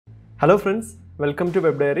Hello friends, welcome to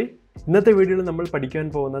Web Diary. ഇന്നത്തെ വീഡിയോയിൽ നമ്മൾ പഠിക്കാൻ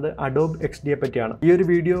പോകുന്നത് Adobe XD യെ പറ്റിയാണ്. ഈ ഒരു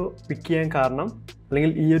വീഡിയോ പിക്ക് ചെയ്യാൻ കാരണം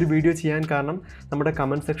അല്ലെങ്കിൽ ഈ ഒരു വീഡിയോ ചെയ്യാൻ കാരണം നമ്മുടെ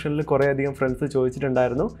കമന്റ് സെക്ഷനിൽ കുറേ അധികം ഫ്രണ്ട്സ്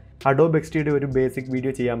ചോദിച്ചിട്ടുണ്ടായിരുന്നു Adobe XD യുടെ ഒരു ബേസിക്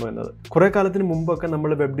വീഡിയോ ചെയ്യാമോ എന്നത്. കുറേ കാലത്തിന് മുമ്പൊക്കെ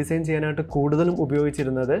നമ്മൾ വെബ് ഡിസൈൻ ചെയ്യാനായിട്ട് കൂടുതലും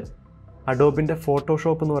ഉപയോഗിച്ചിരുന്നത് Adobe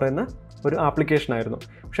ഫോട്ടോഷോപ്പ് എന്ന് പറയുന്ന ഒരു ആപ്ലിക്കേഷൻ ആയിരുന്നു.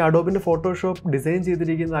 പക്ഷേ Adobe ഫോട്ടോഷോപ്പ് ഡിസൈൻ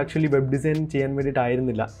ചെയ്തിരിക്കുന്നത് ആക്ച്വലി വെബ് ഡിസൈൻ ചെയ്യാൻ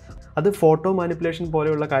വേണ്ടിയിട്ടായിരുന്നില്ല. അത് ഫോട്ടോ മാനിപ്പുലേഷൻ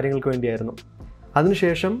പോലെയുള്ള കാര്യങ്ങൾക്ക് വേണ്ടിയായിരുന്നു.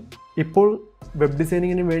 അതിനുശേഷം ഇപ്പോൾ വെബ്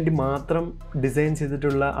ഡിസൈനിങ്ങിന് വേണ്ടി മാത്രം ഡിസൈൻ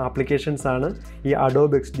ചെയ്തിട്ടുള്ള ആപ്ലിക്കേഷൻസ് ആണ് ഈ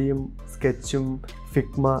Adobe XDയും സ്കെച്ചും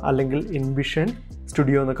ഫിഗ്മ അല്ലെങ്കിൽ ഇൻവിഷൻ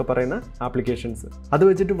സ്റ്റുഡിയോ എന്നൊക്കെ പറയുന്ന ആപ്ലിക്കേഷൻസ്. അത്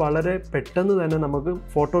വെച്ചിട്ട് വളരെ പെട്ടെന്ന് തന്നെ നമുക്ക്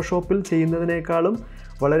ഫോട്ടോഷോപ്പിൽ ചെയ്യുന്നതിനേക്കാളും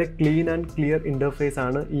വളരെ ക്ലീൻ ആൻഡ് ക്ലിയർ ഇൻ്റർഫേസ്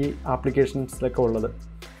ആണ് ഈ ആപ്ലിക്കേഷൻസിലൊക്കെ ഉള്ളത്.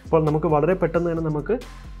 അപ്പോൾ നമുക്ക് വളരെ പെട്ടെന്ന് തന്നെ നമുക്ക്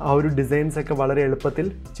ആ ഒരു ഡിസൈൻസൊക്കെ വളരെ എളുപ്പത്തിൽ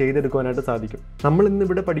ചെയ്തെടുക്കുവാനായിട്ട് സാധിക്കും. നമ്മൾ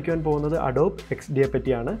ഇന്നിവിടെ പഠിക്കാൻ പോകുന്നത് Adobe XD യെ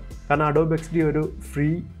പറ്റിയാണ്. കാരണം Adobe XD ഒരു ഫ്രീ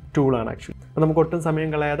ടൂളാണ് ആക്ച്വലി. അപ്പോൾ നമുക്ക് ഒട്ടും സമയം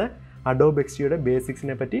കളയാതെ Adobe XD യുടെ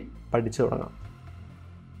ബേസിക്സിനെ പറ്റി പഠിച്ചു തുടങ്ങാം.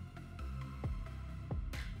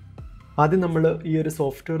 ആദ്യം നമ്മൾ ഈ ഒരു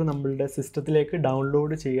സോഫ്റ്റ്വെയർ നമ്മളുടെ സിസ്റ്റത്തിലേക്ക്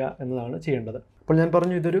ഡൗൺലോഡ് ചെയ്യുക എന്നതാണ് ചെയ്യേണ്ടത്. അപ്പോൾ ഞാൻ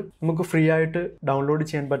പറഞ്ഞു ഇതൊരു നമുക്ക് ഫ്രീ ആയിട്ട് ഡൗൺലോഡ്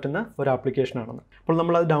ചെയ്യാൻ പറ്റുന്ന ഒരു ആപ്ലിക്കേഷനാണെന്ന്. അപ്പോൾ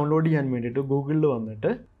നമ്മൾ അത് ഡൗൺലോഡ് ചെയ്യാൻ വേണ്ടിയിട്ട് ഗൂഗിളിൽ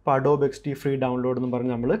വന്നിട്ട് ഇപ്പോൾ Adobe XD ഫ്രീ ഡൗൺലോഡ് എന്ന്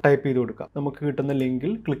പറഞ്ഞ് നമ്മൾ ടൈപ്പ് ചെയ്ത് കൊടുക്കുക. നമുക്ക് കിട്ടുന്ന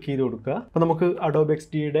ലിങ്കിൽ ക്ലിക്ക് ചെയ്ത് കൊടുക്കുക. അപ്പോൾ നമുക്ക് Adobe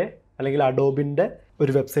XDയുടെ അല്ലെങ്കിൽ അഡോബിൻ്റെ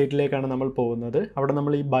ഒരു വെബ്സൈറ്റിലേക്കാണ് നമ്മൾ പോകുന്നത്. അവിടെ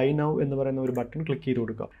നമ്മൾ ഈ ബൈ നൗ എന്ന് പറയുന്ന ഒരു ബട്ടൺ ക്ലിക്ക് ചെയ്ത്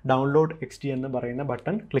കൊടുക്കുക. ഡൗൺലോഡ് XD എന്ന് പറയുന്ന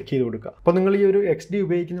ബട്ടൺ ക്ലിക്ക് ചെയ്ത് കൊടുക്കുക. അപ്പോൾ നിങ്ങൾ ഈ ഒരു XD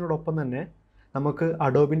ഉപയോഗിക്കുന്നതിനോടൊപ്പം തന്നെ നമുക്ക്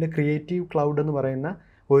അഡോബിൻ്റെ ക്രിയേറ്റീവ് ക്ലൗഡ് എന്ന് പറയുന്ന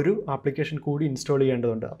ഒരു ആപ്ലിക്കേഷൻ കൂടി ഇൻസ്റ്റാൾ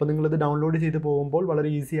ചെയ്യേണ്ടതുണ്ട്. അപ്പോൾ നിങ്ങളിത് ഡൗൺലോഡ് ചെയ്ത് പോകുമ്പോൾ വളരെ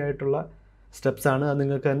ഈസി ആയിട്ടുള്ള സ്റ്റെപ്സാണ്, അത്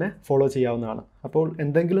നിങ്ങൾക്ക് തന്നെ ഫോളോ ചെയ്യാവുന്നതാണ്. അപ്പോൾ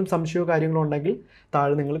എന്തെങ്കിലും സംശയമോ കാര്യങ്ങളോ ഉണ്ടെങ്കിൽ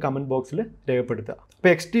താഴെ നിങ്ങൾ കമൻറ്റ് ബോക്സിൽ രേഖപ്പെടുത്തുക.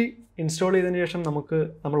 അപ്പോൾ XD ഇൻസ്റ്റാൾ ചെയ്തതിന് ശേഷം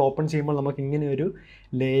നമ്മൾ ഓപ്പൺ ചെയ്യുമ്പോൾ നമുക്ക് ഇങ്ങനെ ഒരു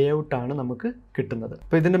ലേഔട്ടാണ് നമുക്ക് കിട്ടുന്നത്.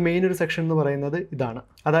 അപ്പോൾ ഇതിൻ്റെ മെയിൻ ഒരു സെക്ഷൻ എന്ന് പറയുന്നത് ഇതാണ്.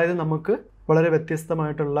 അതായത് നമുക്ക് വളരെ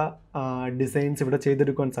വ്യത്യസ്തമായിട്ടുള്ള ഡിസൈൻസ് ഇവിടെ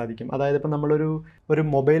ചെയ്തെടുക്കാൻ സാധിക്കും. അതായത് ഇപ്പോൾ നമ്മളൊരു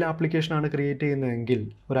മൊബൈൽ ആപ്ലിക്കേഷനാണ് ക്രിയേറ്റ് ചെയ്യുന്നതെങ്കിൽ,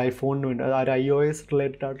 ഒരു ഐഫോണിന് വേണ്ടി ഒരു iOS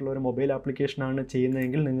റിലേറ്റഡ് ആയിട്ടുള്ള ഒരു മൊബൈൽ ആപ്ലിക്കേഷനാണ്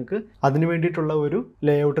ചെയ്യുന്നതെങ്കിൽ നിങ്ങൾക്ക് അതിന് വേണ്ടിയിട്ടുള്ള ഒരു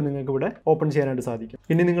ലേഔട്ട് നിങ്ങൾക്ക് ഇവിടെ ഓപ്പൺ ചെയ്യാനായിട്ട് സാധിക്കും.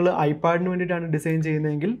 ഇനി നിങ്ങൾ ഐപാഡിന് വേണ്ടിയിട്ടാണ് ഡിസൈൻ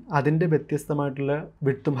ചെയ്യുന്നതെങ്കിൽ അതിൻ്റെ വ്യത്യസ്തമായിട്ടുള്ള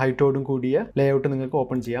വിഡ്ത്തും ഹൈറ്റോടും കൂടിയ ലേഔട്ട് നിങ്ങൾക്ക്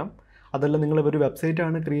ഓപ്പൺ ചെയ്യാം. അതല്ല നിങ്ങൾ ഒരു വെബ്സൈറ്റ്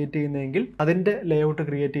ആണ് ക്രിയേറ്റ് ചെയ്യുന്നതെങ്കിൽ അതിൻ്റെ ലേഔട്ട്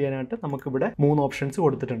ക്രിയേറ്റ് ചെയ്യാനായിട്ട് നമുക്കിവിടെ 3 ഓപ്ഷൻസ്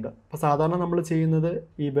കൊടുത്തിട്ടുണ്ട്. അപ്പോൾ സാധാരണ നമ്മൾ ചെയ്യുന്നത്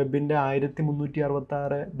ഈ വെബിൻ്റെ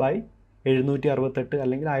 1366x768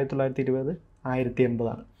 അല്ലെങ്കിൽ 1920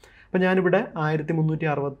 1080 അപ്പോൾ ഞാനിവിടെ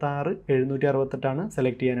 1366x768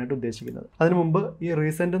 സെലക്ട് ചെയ്യാനായിട്ട് ഉദ്ദേശിക്കുന്നത്. അതിന് മുമ്പ് ഈ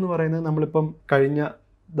റീസെൻ്റ് എന്ന് പറയുന്നത് നമ്മളിപ്പം കഴിഞ്ഞ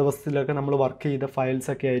ദിവസത്തിലൊക്കെ നമ്മൾ വർക്ക് ചെയ്ത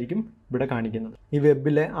ഫയൽസൊക്കെ ആയിരിക്കും ഇവിടെ കാണിക്കുന്നത്. ഈ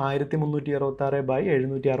വെബിലെ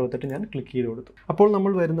 1366x768 ഞാൻ ക്ലിക്ക് ചെയ്ത് കൊടുത്തു. അപ്പോൾ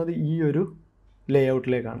നമ്മൾ വരുന്നത് ഈ ഒരു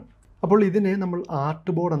ലേഔട്ടിലേക്കാണ്. അപ്പോൾ ഇതിനെ നമ്മൾ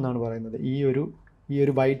ആർട്ട് ബോർഡ് എന്നാണ് പറയുന്നത്. ഈ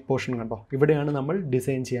ഒരു വൈറ്റ് പോർഷൻ കണ്ടോ, ഇവിടെയാണ് നമ്മൾ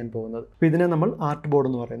ഡിസൈൻ ചെയ്യാൻ പോകുന്നത്. അപ്പോൾ ഇതിനെ നമ്മൾ ആർട്ട് ബോർഡ്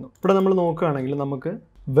എന്ന് പറയുന്നു. ഇവിടെ നമ്മൾ നോക്കുകയാണെങ്കിൽ നമുക്ക്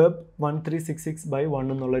വെബ് 1366x1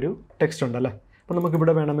 എന്നുള്ളൊരു ടെക്സ്റ്റ് ഉണ്ടല്ലേ. അപ്പോൾ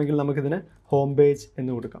നമുക്കിവിടെ വേണമെങ്കിൽ നമുക്കിതിന് ഹോം പേജ്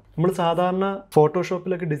എന്ന് കൊടുക്കാം. നമ്മൾ സാധാരണ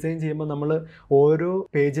ഫോട്ടോഷോപ്പിലൊക്കെ ഡിസൈൻ ചെയ്യുമ്പോൾ നമ്മൾ ഓരോ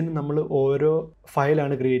പേജിനും നമ്മൾ ഓരോ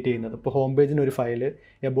ഫയലാണ് ക്രിയേറ്റ് ചെയ്യുന്നത്. ഇപ്പോൾ ഹോം പേജിന് ഒരു ഫയൽ,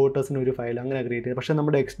 എബോട്ടസിന് ഒരു ഫയൽ, അങ്ങനെ ക്രിയേറ്റ് ചെയ്യുന്നത്. പക്ഷേ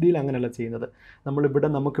നമ്മുടെ XDയിൽ അങ്ങനെയല്ല ചെയ്യുന്നത്. നമുക്കിവിടെ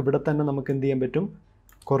തന്നെ നമുക്ക് എന്ത് ചെയ്യാൻ പറ്റും,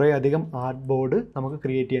 കുറേ അധികം ആർട്ട് ബോർഡ് നമുക്ക്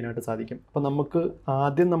ക്രിയേറ്റ് ചെയ്യാനായിട്ട് സാധിക്കും. അപ്പോൾ നമുക്ക്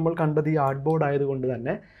ആദ്യം നമ്മൾ കണ്ടത് ഈ ആർട്ട് ബോർഡ് ആയതുകൊണ്ട്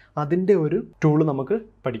തന്നെ അതിൻ്റെ ഒരു ടൂള് നമുക്ക്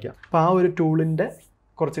പഠിക്കാം. അപ്പോൾ ആ ഒരു ടൂളിൻ്റെ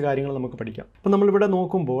കുറച്ച് കാര്യങ്ങൾ നമുക്ക് പഠിക്കാം. അപ്പോൾ നമ്മളിവിടെ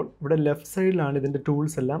നോക്കുമ്പോൾ ഇവിടെ ലെഫ്റ്റ് സൈഡിലാണ് ഇതിൻ്റെ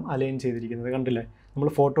ടൂൾസ് എല്ലാം അലൈൻ ചെയ്തിരിക്കുന്നത്. കണ്ടില്ലേ, നമ്മൾ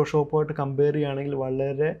ഫോട്ടോഷോപ്പുമായിട്ട് കമ്പയർ ചെയ്യുകയാണെങ്കിൽ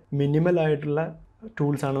വളരെ മിനിമൽ ആയിട്ടുള്ള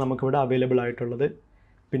ടൂൾസാണ് നമുക്കിവിടെ അവൈലബിൾ ആയിട്ടുള്ളത്.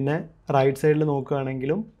 പിന്നെ റൈറ്റ് സൈഡിൽ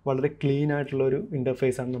നോക്കുകയാണെങ്കിലും വളരെ ക്ലീൻ ആയിട്ടുള്ളൊരു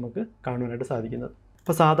ഇൻ്റർഫേസാണ് നമുക്ക് കാണുവാനായിട്ട് സാധിക്കുന്നത്.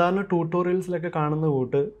 ഇപ്പോൾ സാധാരണ ട്യൂട്ടോറിയൽസിലൊക്കെ കാണുന്ന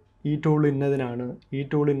കൂട്ട് ഈ ടൂൾ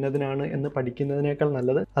ഇന്നതിനാണ് എന്ന് പഠിക്കുന്നതിനേക്കാൾ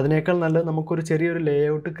നല്ലത് നമുക്കൊരു ചെറിയൊരു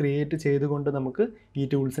ലേഔട്ട് ക്രിയേറ്റ് ചെയ്തുകൊണ്ട് നമുക്ക് ഈ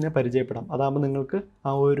ടൂൾസിനെ പരിചയപ്പെടാം. അതാകുമ്പോൾ നിങ്ങൾക്ക്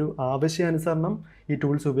ആ ഒരു ആവശ്യാനുസരണം ഈ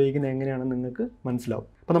ടൂൾസ് ഉപയോഗിക്കുന്നത് എങ്ങനെയാണെന്ന് നിങ്ങൾക്ക് മനസ്സിലാവും.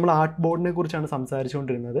 അപ്പോൾ നമ്മൾ ആർട്ട് ബോർഡിനെ കുറിച്ചാണ്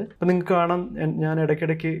സംസാരിച്ചുകൊണ്ടിരുന്നത്. അപ്പോൾ നിങ്ങൾക്ക് കാണാം, ഞാൻ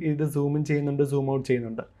ഇടയ്ക്കിടയ്ക്ക് ഇത് സൂം ഇൻ ചെയ്യുന്നുണ്ട്, സൂം ഔട്ട്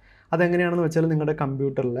ചെയ്യുന്നുണ്ട്. അതെങ്ങനെയാണെന്ന് വെച്ചാൽ നിങ്ങളുടെ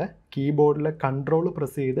കമ്പ്യൂട്ടറിലെ കീബോർഡിലെ കൺട്രോൾ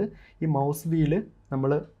പ്രസ് ചെയ്ത് ഈ മൗസ് വീല്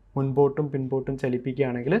നമ്മൾ മുൻപോട്ടും പിൻപോട്ടും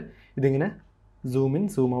ചലിപ്പിക്കുകയാണെങ്കിൽ ഇതിങ്ങനെ സൂം ഇൻ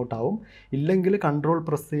സൂം ഔട്ട് ആവും. ഇല്ലെങ്കിൽ കൺട്രോൾ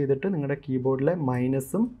പ്രസ് ചെയ്തിട്ട് നിങ്ങളുടെ കീബോർഡിലെ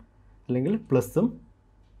മൈനസും അല്ലെങ്കിൽ പ്ലസും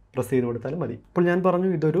പ്രസ് ചെയ്ത് കൊടുത്താലും മതി. ഇപ്പോൾ ഞാൻ പറഞ്ഞു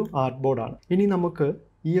ഇതൊരു ആർട്ട് ബോർഡാണ്. ഇനി നമുക്ക്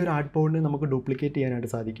ഈ ഒരു ആർട്ട് ബോർഡിനെ നമുക്ക് ഡ്യൂപ്ലിക്കേറ്റ് ചെയ്യാനായിട്ട്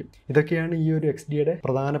സാധിക്കും. ഇതൊക്കെയാണ് ഈ ഒരു XDയുടെ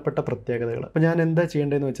പ്രധാനപ്പെട്ട പ്രത്യേകതകൾ. അപ്പോൾ ഞാൻ എന്താ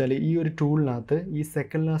ചെയ്യേണ്ടതെന്ന് വെച്ചാൽ ഈ ഒരു ടൂളിനകത്ത് ഈ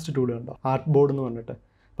സെക്കൻഡ് ലാസ്റ്റ് ടൂൾ കണ്ടോ, ആർട്ട് ബോർഡ് എന്ന് പറഞ്ഞിട്ട്,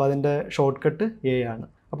 അപ്പോൾ അതിൻ്റെ ഷോർട്ട് കട്ട് A ആണ്.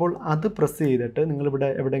 അപ്പോൾ അത് പ്രസ് ചെയ്തിട്ട്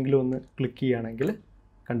നിങ്ങളിവിടെ എവിടെയെങ്കിലും ഒന്ന് ക്ലിക്ക് ചെയ്യുകയാണെങ്കിൽ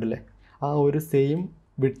കണ്ടില്ലേ, ആ ഒരു സെയിം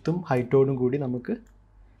വിഡ്ത്തും ഹൈറ്റോടും കൂടി നമുക്ക്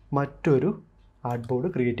മറ്റൊരു ആർട്ട് ബോർഡ്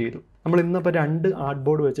ക്രിയേറ്റ് ചെയ്തു. നമ്മൾ ഇന്നിപ്പോൾ 2 ആർട്ട്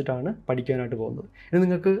ബോർഡ് വെച്ചിട്ടാണ് പഠിക്കാനായിട്ട് പോകുന്നത്. ഇനി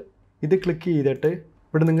നിങ്ങൾക്ക് ഇത് ക്ലിക്ക് ചെയ്തിട്ട്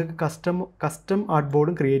ഇവിടെ നിങ്ങൾക്ക് കസ്റ്റം ആർട്ട്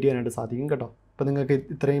ബോർഡും ക്രിയേറ്റ് ചെയ്യാനായിട്ട് സാധിക്കും കേട്ടോ. അപ്പോൾ നിങ്ങൾക്ക്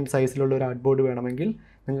ഇത്രയും സൈസിലുള്ള ഒരു ആർട്ട് ബോർഡ് വേണമെങ്കിൽ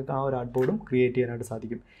നിങ്ങൾക്ക് ആ ഒരു ആർട്ട് ബോർഡും ക്രിയേറ്റ് ചെയ്യാനായിട്ട്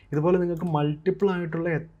സാധിക്കും. ഇതുപോലെ നിങ്ങൾക്ക് മൾട്ടിപ്പിൾ ആയിട്ടുള്ള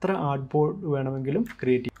എത്ര ആർട്ട് ബോർഡ് വേണമെങ്കിലും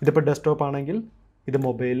ക്രിയേറ്റ് ചെയ്യും. ഇതിപ്പോൾ ഡെസ്ക്ടോപ്പ് ആണെങ്കിൽ ഇത്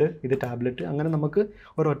മൊബൈൽ, ഇത് ടാബ്ലറ്റ്, അങ്ങനെ നമുക്ക്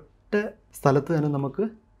ഒരൊറ്റ സ്ഥലത്ത് തന്നെ നമുക്ക്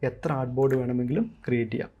എത്ര ആർട്ട് ബോർഡ് വേണമെങ്കിലും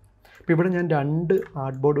ക്രിയേറ്റ് ചെയ്യാം. അപ്പോൾ ഇവിടെ ഞാൻ 2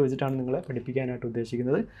 ആർട്ട് ബോർഡ് വെച്ചിട്ടാണ് നിങ്ങളെ പഠിപ്പിക്കാനായിട്ട്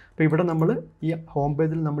ഉദ്ദേശിക്കുന്നത്. അപ്പോൾ ഇവിടെ നമ്മൾ ഈ ഹോം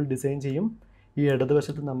പേജിൽ നമ്മൾ ഡിസൈൻ ചെയ്യും, ഈ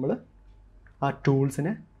ഇടതുവശത്ത് നമ്മൾ ആ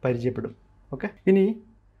ടൂൾസിനെ പരിചയപ്പെടും. ഓക്കെ, ഇനി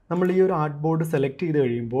നമ്മൾ ഈ ഒരു ആർട്ട് ബോർഡ് സെലക്ട് ചെയ്ത്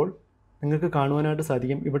കഴിയുമ്പോൾ നിങ്ങൾക്ക് കാണുവാനായിട്ട്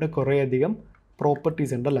സാധിക്കും ഇവിടെ കുറേയധികം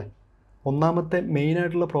പ്രോപ്പർട്ടീസ് ഉണ്ടല്ലേ. ഒന്നാമത്തെ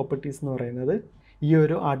മെയിനായിട്ടുള്ള പ്രോപ്പർട്ടീസ് എന്ന് പറയുന്നത് ഈ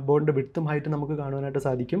ഒരു ആർട്ട് ബോർഡിൻ്റെ വിഡ്ത്തും ഹൈറ്റും നമുക്ക് കാണുവാനായിട്ട്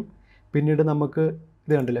സാധിക്കും. പിന്നീട് നമുക്ക്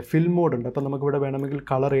ഇത് കണ്ടില്ലേ, ഫിൽ മോഡ് ഉണ്ട്. അപ്പോൾ നമുക്കിവിടെ വേണമെങ്കിൽ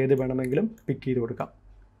കളർ ഏത് വേണമെങ്കിലും പിക്ക് ചെയ്ത് കൊടുക്കാം.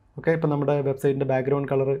 ഓക്കെ, ഇപ്പോൾ നമ്മുടെ വെബ്സൈറ്റിൻ്റെ ബാക്ക്ഗ്രൗണ്ട്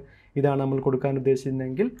കളർ ഇതാണ് നമ്മൾ കൊടുക്കാൻ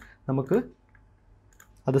ഉദ്ദേശിക്കുന്നതെങ്കിൽ നമുക്ക്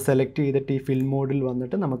അത് സെലക്ട് ചെയ്തിട്ട് ഈ ഫിൽ മോഡിൽ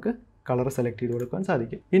വന്നിട്ട് നമുക്ക് കളർ സെലക്ട് ചെയ്ത് കൊടുക്കാൻ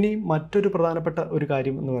സാധിക്കും. ഇനി മറ്റൊരു പ്രധാനപ്പെട്ട ഒരു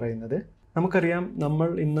കാര്യം എന്ന് പറയുന്നത്, നമുക്കറിയാം നമ്മൾ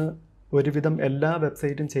ഇന്ന് ഒരുവിധം എല്ലാ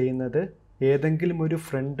വെബ്സൈറ്റും ചെയ്യുന്നത് ഏതെങ്കിലും ഒരു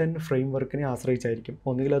ഫ്രണ്ട് എൻഡ് ഫ്രെയിം വർക്കിനെ ആശ്രയിച്ചായിരിക്കും.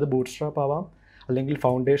 ഒന്നുകിൽ അത് ബൂട്ട്സ്ട്രാപ്പ് ആവാം, അല്ലെങ്കിൽ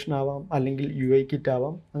ഫൗണ്ടേഷൻ ആവാം, അല്ലെങ്കിൽ UI കിറ്റ്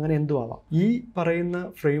ആവാം, അങ്ങനെ എന്തും ആവാം. ഈ പറയുന്ന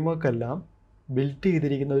ഫ്രെയിം വർക്കെല്ലാം ബിൽറ്റ്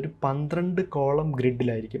ചെയ്തിരിക്കുന്ന ഒരു 12 കോളം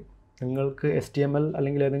ഗ്രിഡിലായിരിക്കും. നിങ്ങൾക്ക് HTML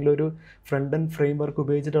അല്ലെങ്കിൽ ഏതെങ്കിലും ഒരു ഫ്രണ്ട് എൻഡ് ഫ്രെയിം വർക്ക്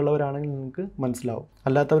ഉപയോഗിച്ചിട്ടുള്ളവരാണെങ്കിൽ നിങ്ങൾക്ക് മനസ്സിലാവും,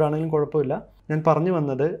 അല്ലാത്തവരാണെങ്കിലും കുഴപ്പമില്ല. ഞാൻ പറഞ്ഞു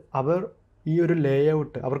വന്നത്, അവർ ഈ ഒരു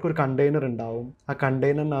ലേഔട്ട്, അവർക്കൊരു കണ്ടെയ്നർ ഉണ്ടാവും. ആ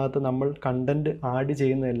കണ്ടെയ്നറിനകത്ത് നമ്മൾ കണ്ടൻറ്റ് ആഡ്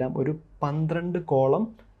ചെയ്യുന്നതെല്ലാം ഒരു 12 കോളം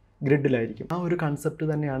ഗ്രിഡിലായിരിക്കും. ആ ഒരു കൺസെപ്റ്റ്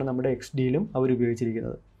തന്നെയാണ് നമ്മുടെ XDയിലും അവർ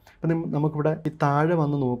ഉപയോഗിച്ചിരിക്കുന്നത്. അപ്പം നമുക്കിവിടെ ഈ താഴെ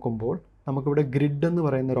വന്ന് നോക്കുമ്പോൾ നമുക്കിവിടെ ഗ്രിഡ് എന്ന്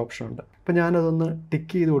പറയുന്ന ഒരു ഓപ്ഷൻ ഉണ്ട്. അപ്പോൾ ഞാനതൊന്ന്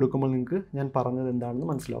ടിക്ക് ചെയ്ത് കൊടുക്കുമ്പോൾ നിങ്ങൾക്ക് ഞാൻ പറഞ്ഞത് എന്താണെന്ന്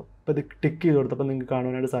മനസ്സിലാവും. അപ്പോൾ ഇത് ടിക്ക് ചെയ്ത് കൊടുത്തപ്പോൾ നിങ്ങൾക്ക്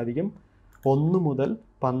കാണുവാനായിട്ട് സാധിക്കും 1 മുതൽ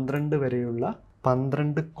 12 വരെയുള്ള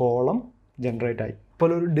 12 കോളം ജനറേറ്റ് ആയി.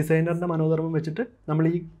 ഇപ്പോൾ ഒരു ഡിസൈനറിൻ്റെ മനോധർമ്മം വെച്ചിട്ട് നമ്മൾ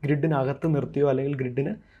ഈ ഗ്രിഡിനകത്ത് നിർത്തിയോ അല്ലെങ്കിൽ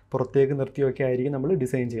ഗ്രിഡിന് പുറത്തേക്ക് നിർത്തിയോ ഒക്കെ ആയിരിക്കും നമ്മൾ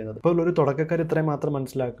ഡിസൈൻ ചെയ്യുന്നത്. ഇപ്പോൾ ഒരു തുടക്കക്കാർ ഇത്രയും മാത്രം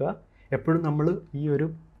മനസ്സിലാക്കുക, എപ്പോഴും നമ്മൾ ഈ ഒരു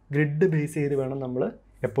ഗ്രിഡ് ബേസ് ചെയ്ത് വേണം നമ്മൾ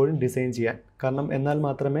എപ്പോഴും ഡിസൈൻ ചെയ്യാൻ. കാരണം എന്നാൽ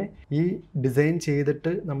മാത്രമേ ഈ ഡിസൈൻ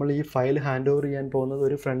ചെയ്തിട്ട് നമ്മൾ ഈ ഫയൽ ഹാൻഡ് ഓവർ ചെയ്യാൻ പോകുന്നത്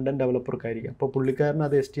ഒരു ഫ്രണ്ട് എൻഡ് ഡെവലപ്പർക്കായിരിക്കും. അപ്പോൾ പുള്ളിക്കാരന്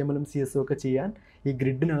അത് HTMLഉം CSSഉം ഒക്കെ ചെയ്യാൻ ഈ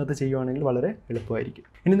ഗ്രിഡിനകത്ത് ചെയ്യുവാണെങ്കിൽ വളരെ എളുപ്പമായിരിക്കും.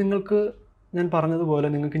 ഇനി നിങ്ങൾക്ക് ഞാൻ പറഞ്ഞതുപോലെ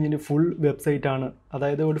നിങ്ങൾക്ക് ഇനി ഫുൾ വെബ്സൈറ്റാണ്,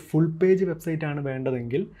 അതായത് ഒരു ഫുൾ പേജ് വെബ്സൈറ്റാണ്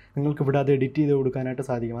വേണ്ടതെങ്കിൽ നിങ്ങൾക്ക് ഇവിടെ അത് എഡിറ്റ് ചെയ്ത് കൊടുക്കാനായിട്ട്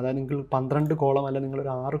സാധിക്കും. അതായത് നിങ്ങൾ 12 കോളം അല്ല,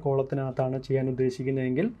 നിങ്ങളൊരു 6 കോളത്തിനകത്താണ് ചെയ്യാൻ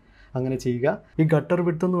ഉദ്ദേശിക്കുന്നതെങ്കിൽ അങ്ങനെ ചെയ്യുക. ഈ ഗട്ടർ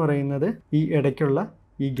വിഡ്ത്ത് എന്ന് പറയുന്നത് ഈ ഇടയ്ക്കുള്ള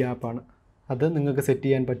ഈ ഗ്യാപ്പാണ്, അത് നിങ്ങൾക്ക് സെറ്റ്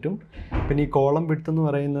ചെയ്യാൻ പറ്റും. പിന്നെ ഈ കോളം വിഡ്ത്ത് എന്ന്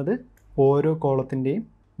പറയുന്നത് ഓരോ കോളത്തിൻ്റെയും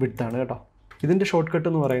വിഡ്ത്താണ് കേട്ടോ. ഇതിൻ്റെ ഷോർട്ട് കട്ട്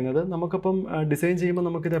എന്ന് പറയുന്നത്, നമുക്കിപ്പം ഡിസൈൻ ചെയ്യുമ്പോൾ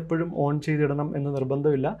നമുക്കിത് എപ്പോഴും ഓൺ ചെയ്തിടണം എന്ന്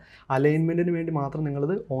നിർബന്ധമില്ല. അലൈൻമെൻറ്റിന് വേണ്ടി മാത്രം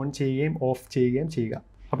നിങ്ങളിത് ഓൺ ചെയ്യുകയും ഓഫ് ചെയ്യുകയും ചെയ്യുക.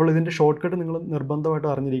 അപ്പോൾ ഇതിൻ്റെ ഷോർട്ട് കട്ട് നിങ്ങൾ നിർബന്ധമായിട്ട്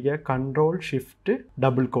അറിഞ്ഞിരിക്കുക. Ctrl+Shift++,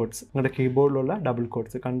 നിങ്ങളുടെ കീബോർഡിലുള്ള ഡബിൾ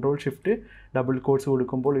കോട്ട്സ്, Ctrl+Shift++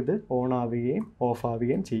 കൊടുക്കുമ്പോൾ ഇത് ഓൺ ആവുകയും ഓഫ്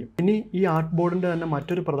ആവുകയും ചെയ്യും. ഇനി ഈ ആർട്ട് ബോർഡിൻ്റെ തന്നെ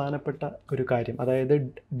മറ്റൊരു പ്രധാനപ്പെട്ട ഒരു കാര്യം, അതായത്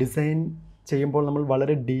ഡിസൈൻ ചെയ്യുമ്പോൾ നമ്മൾ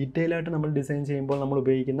വളരെ ഡീറ്റെയിൽ ആയിട്ട് നമ്മൾ ഡിസൈൻ ചെയ്യുമ്പോൾ നമ്മൾ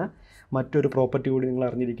ഉപയോഗിക്കുന്ന മറ്റൊരു പ്രോപ്പർട്ടി കൂടി നിങ്ങൾ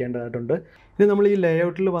അറിഞ്ഞിരിക്കേണ്ടതായിട്ടുണ്ട്. ഇത് നമ്മൾ ഈ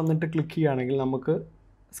ലേഔട്ടിൽ വന്നിട്ട് ക്ലിക്ക് ചെയ്യുകയാണെങ്കിൽ നമുക്ക്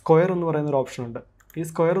സ്ക്വയർ എന്ന് പറയുന്ന ഒരു ഓപ്ഷൻ ഉണ്ട്. ഈ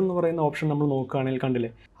സ്ക്വയർ എന്ന് പറയുന്ന ഓപ്ഷൻ നമ്മൾ നോക്കുകയാണെങ്കിൽ കണ്ടില്ലേ,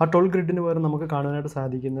 ആ 12 ഗ്രിഡിന് പകരം നമുക്ക് കാണാനായിട്ട്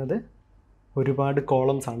സാധിക്കുന്നത് ഒരുപാട്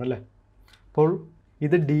കോളംസ് ആണല്ലേ. അപ്പോൾ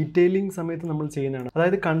ഇത് ഡീറ്റെയിലിംഗ് സമയത്ത് നമ്മൾ ചെയ്യുന്നതാണ്.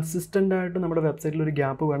 അതായത് കൺസിസ്റ്റൻ്റ് ആയിട്ട് നമ്മുടെ വെബ്സൈറ്റിൽ ഒരു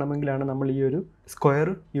ഗ്യാപ്പ് വേണമെങ്കിലാണ് നമ്മൾ ഈ ഒരു സ്ക്വയർ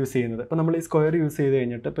യൂസ് ചെയ്യുന്നത്. അപ്പോൾ നമ്മൾ ഈ സ്ക്വയർ യൂസ് ചെയ്ത്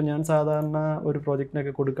കഴിഞ്ഞിട്ട്, ഇപ്പോൾ ഞാൻ സാധാരണ ഒരു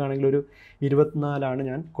പ്രോജക്റ്റിനൊക്കെ കൊടുക്കുകയാണെങ്കിൽ ഒരു 24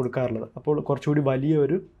 ഞാൻ കൊടുക്കാറുള്ളത്. അപ്പോൾ കുറച്ചുകൂടി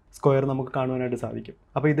വലിയൊരു സ്ക്വയർ നമുക്ക് കാണുവാനായിട്ട് സാധിക്കും.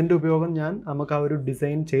 അപ്പോൾ ഇതിൻ്റെ ഉപയോഗം നമുക്ക് ആ ഒരു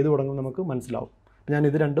ഡിസൈൻ ചെയ്ത് തുടങ്ങുമ്പോൾ നമുക്ക് മനസ്സിലാവും. അപ്പോൾ ഞാൻ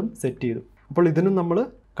ഇത് രണ്ടും സെറ്റ് ചെയ്തു. അപ്പോൾ ഇതിനും നമ്മൾ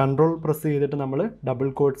കൺട്രോൾ പ്രസ് ചെയ്തിട്ട് നമ്മൾ ഡബിൾ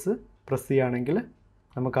കോട്ട്സ് പ്രസ് ചെയ്യുകയാണെങ്കിൽ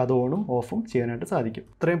നമുക്കത് ഓണും ഓഫും ചെയ്യാനായിട്ട് സാധിക്കും.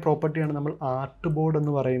 ഇത്രയും പ്രോപ്പർട്ടിയാണ് നമ്മൾ ആർട്ട് ബോർഡ്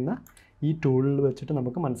എന്ന് പറയുന്ന ഈ ടൂളിൽ വെച്ചിട്ട്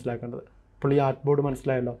നമുക്ക് മനസ്സിലാക്കേണ്ടത്. അപ്പോൾ ഈ ആർട്ട് ബോർഡ്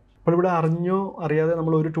മനസ്സിലായല്ലോ. അപ്പോൾ ഇവിടെ അറിഞ്ഞോ അറിയാതെ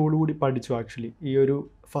നമ്മൾ ഒരു ടൂൾ കൂടി പഠിച്ചു ആക്ച്വലി. ഈ ഒരു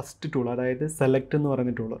ഫസ്റ്റ് ടൂൾ, അതായത് സെലക്ട് എന്ന്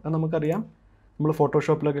പറയുന്ന ടൂൾ, അത് നമുക്കറിയാം, നമ്മൾ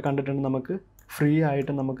ഫോട്ടോഷോപ്പിലൊക്കെ കണ്ടിട്ടുണ്ട്. നമുക്ക് ഫ്രീ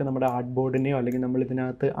ആയിട്ട് നമുക്ക് നമ്മുടെ ആർട്ട് ബോർഡിനെയോ അല്ലെങ്കിൽ നമ്മൾ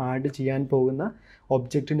ഇതിനകത്ത് ആഡ് ചെയ്യാൻ പോകുന്ന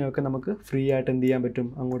ഒബ്ജക്റ്റിനെയൊക്കെ നമുക്ക് ഫ്രീ ആയിട്ട് എന്ത് ചെയ്യാൻ പറ്റും,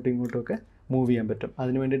 അങ്ങോട്ടും ഇങ്ങോട്ടും ഒക്കെ മൂവ് ചെയ്യാൻ പറ്റും.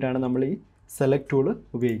 അതിന് വേണ്ടിയിട്ടാണ് നമ്മൾ ഈ സെലക്ട് ടൂൾ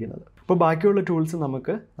ഉപയോഗിക്കുന്നത്. അപ്പോൾ ബാക്കിയുള്ള ടൂൾസ്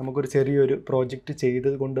നമുക്കൊരു ചെറിയൊരു പ്രോജക്റ്റ്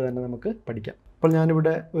ചെയ്തത് കൊണ്ട് തന്നെ നമുക്ക് പഠിക്കാം. അപ്പോൾ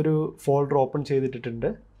ഞാനിവിടെ ഒരു ഫോൾഡർ ഓപ്പൺ ചെയ്തിട്ടുണ്ട്.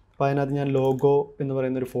 അപ്പോൾ അതിനകത്ത് ഞാൻ ലോഗോ എന്ന്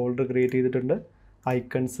പറയുന്നൊരു ഫോൾഡർ ക്രിയേറ്റ് ചെയ്തിട്ടുണ്ട്.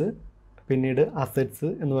 ഐക്കൺസ്, പിന്നീട് അസറ്റ്സ്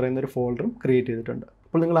എന്ന് പറയുന്നൊരു ഫോൾഡറും ക്രിയേറ്റ് ചെയ്തിട്ടുണ്ട്.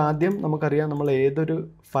 അപ്പോൾ നിങ്ങൾ ആദ്യം, നമുക്കറിയാം, നമ്മൾ ഏതൊരു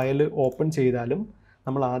ഫയൽ ഓപ്പൺ ചെയ്താലും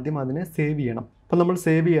നമ്മൾ ആദ്യം അതിനെ സേവ് ചെയ്യണം. അപ്പോൾ നമ്മൾ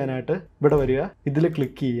സേവ് ചെയ്യാനായിട്ട് ഇവിടെ വരിക, ഇതിൽ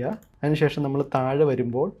ക്ലിക്ക് ചെയ്യുക. അതിനുശേഷം നമ്മൾ താഴെ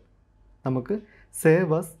വരുമ്പോൾ നമുക്ക്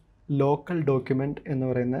സേവ് അസ് ലോക്കൽ ഡോക്യുമെൻറ്റ് എന്ന്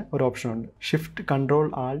പറയുന്ന ഒരു ഓപ്ഷൻ ഉണ്ട്.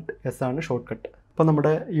 Shift+Ctrl+Alt+S ആണ് ഷോർട്ട് കട്ട്. അപ്പോൾ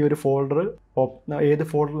നമ്മുടെ ഈ ഒരു ഫോൾഡർ ഏത്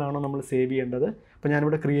ഫോൾഡറിലാണോ നമ്മൾ സേവ് ചെയ്യേണ്ടത്, അപ്പോൾ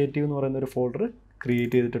ഞാനിവിടെ ക്രിയേറ്റീവ് എന്ന് പറയുന്ന ഒരു ഫോൾഡർ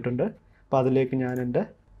ക്രിയേറ്റ് ചെയ്തിട്ടുണ്ട്. അപ്പോൾ അതിലേക്ക് ഞാൻ എൻ്റെ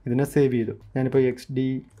ഇതിനെ സേവ് ചെയ്തു. ഞാനിപ്പോൾ XD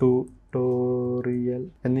ട്യൂട്ടോറിയൽ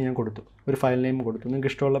എന്ന് ഞാൻ കൊടുത്തു, ഒരു ഫയൽ നെയിം കൊടുത്തു.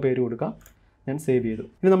 നിങ്ങൾക്ക് ഇഷ്ടമുള്ള പേര് കൊടുക്കാം. ഞാൻ സേവ് ചെയ്തു.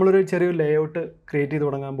 ഇനി നമ്മളൊരു ചെറിയൊരു ലേഔട്ട് ക്രിയേറ്റ് ചെയ്ത്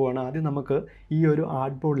തുടങ്ങാൻ പോവുകയാണ്. ആദ്യം നമുക്ക് ഈ ഒരു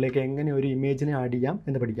ആർട്ട് ബോർഡിലേക്ക് എങ്ങനെ ഒരു ഇമേജിനെ ആഡ് ചെയ്യാം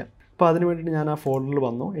എന്ന് പഠിക്കാം. അപ്പോൾ അതിന് വേണ്ടിയിട്ട് ഞാൻ ആ ഫോൾഡറിൽ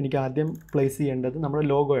വന്നു. എനിക്ക് ആദ്യം പ്ലേസ് ചെയ്യേണ്ടത് നമ്മുടെ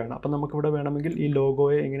ലോഗോയാണ്. അപ്പോൾ നമുക്കിവിടെ വേണമെങ്കിൽ ഈ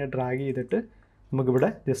ലോഗോയെ ഇങ്ങനെ ഡ്രാഗ് ചെയ്തിട്ട് നമുക്കിവിടെ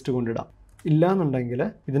ജസ്റ്റ് കൊണ്ടിടാം. ഇല്ലയെന്നുണ്ടെങ്കിൽ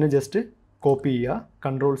ഇതിനെ ജസ്റ്റ് കോപ്പി ചെയ്യുക,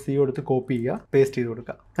 Ctrl+C കൊടുത്ത് കോപ്പി ചെയ്യുക, പേസ്റ്റ് ചെയ്ത്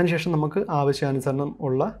കൊടുക്കുക. അതിനുശേഷം നമുക്ക് ആവശ്യാനുസരണം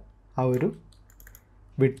ഉള്ള ആ ഒരു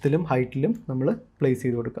വിഡ്ത്തിലും ഹൈറ്റിലും നമ്മൾ പ്ലേസ്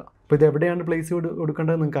ചെയ്ത് കൊടുക്കുക. അപ്പോൾ ഇത് എവിടെയാണ് പ്ലേസ് ചെയ്ത്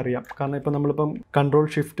കൊടുക്കേണ്ടത് നിങ്ങൾക്ക് അറിയാം. കാരണം ഇപ്പോൾ നമ്മളിപ്പം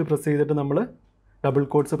Ctrl+Shift പ്രസ് ചെയ്തിട്ട് നമ്മൾ ഡബിൾ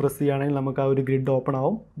കോട്ട്സ് പ്രസ് ചെയ്യുകയാണെങ്കിൽ നമുക്ക് ആ ഒരു ഗ്രിഡ് ഓപ്പൺ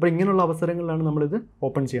ആവും. അപ്പോൾ ഇങ്ങനെയുള്ള അവസരങ്ങളിലാണ് നമ്മളിത്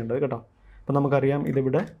ഓപ്പൺ ചെയ്യേണ്ടത് കേട്ടോ. അപ്പോൾ നമുക്കറിയാം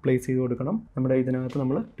ഇതിവിടെ പ്ലേസ് ചെയ്ത് കൊടുക്കണം. നമ്മുടെ ഇതിനകത്ത്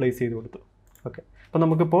നമ്മൾ പ്ലേസ് ചെയ്ത് കൊടുത്തു. ഓക്കെ, അപ്പോൾ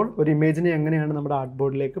നമുക്കിപ്പോൾ ഒരു ഇമേജിനെ എങ്ങനെയാണ് നമ്മുടെ ആർട്ട്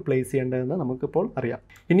ബോർഡിലേക്ക് പ്ലേസ് ചെയ്യേണ്ടതെന്ന് നമുക്കിപ്പോൾ അറിയാം.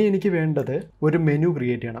 ഇനി എനിക്ക് വേണ്ടത് ഒരു മെനു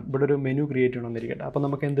ക്രിയേറ്റ് ചെയ്യണം. ഇവിടെ ഒരു മെനു ക്രിയേറ്റ് ചെയ്യണമെന്നിരിക്കട്ടെ. അപ്പോൾ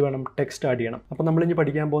നമുക്ക് എന്ത് വേണം? ടെക്സ്റ്റ് ആഡ് ചെയ്യണം. അപ്പോൾ നമ്മളിനി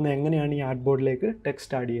പഠിക്കാൻ പോകുന്നത് എങ്ങനെയാണ് ഈ ആർട്ട് ബോർഡിലേക്ക്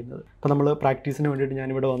ടെക്സ്റ്റ് ആഡ് ചെയ്യുന്നത്. അപ്പോൾ നമ്മൾ പ്രാക്ടീസിന് വേണ്ടിയിട്ട്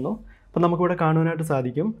ഞാനിവിടെ വന്നു. അപ്പോൾ നമുക്കിവിടെ കാണുവാനായിട്ട്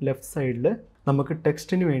സാധിക്കും ലെഫ്റ്റ് സൈഡിൽ നമുക്ക്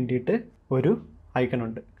ടെക്സ്റ്റിന് വേണ്ടിയിട്ട് ഒരു ഐക്കൺ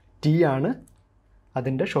ഉണ്ട്. T ആണ്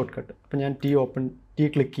അതിൻ്റെ ഷോർട്ട് കട്ട്. അപ്പോൾ ഞാൻ T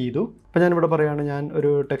ക്ലിക്ക് ചെയ്തു. അപ്പോൾ ഞാനിവിടെ പറയുകയാണ്, ഞാൻ ഒരു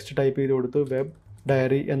ടെക്സ്റ്റ് ടൈപ്പ് ചെയ്ത് കൊടുത്തു. വെബ്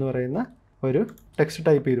ഡയറി എന്ന് പറയുന്ന ഒരു ടെക്സ്റ്റ്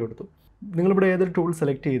ടൈപ്പ് ചെയ്ത് കൊടുത്തു. നിങ്ങളിവിടെ ഏതൊരു ടൂൾ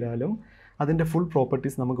സെലക്ട് ചെയ്താലും അതിൻ്റെ ഫുൾ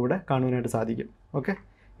പ്രോപ്പർട്ടീസ് നമുക്കിവിടെ കാണുവാനായിട്ട് സാധിക്കും. ഓക്കെ,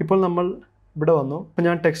 ഇപ്പോൾ നമ്മൾ ഇവിടെ വന്നു. അപ്പോൾ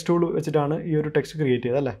ഞാൻ ടെക്സ്റ്റ് ടൂൾ വെച്ചിട്ടാണ് ഈ ഒരു ടെക്സ്റ്റ് ക്രിയേറ്റ്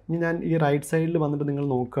ചെയ്തത് അല്ലേ. ഇനി ഞാൻ ഈ റൈറ്റ് സൈഡിൽ വന്നിട്ട് നിങ്ങൾ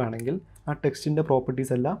നോക്കുകയാണെങ്കിൽ ആ ടെക്സ്റ്റിൻ്റെ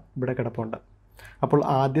പ്രോപ്പർട്ടീസ് എല്ലാം ഇവിടെ കിടപ്പുണ്ട്. അപ്പോൾ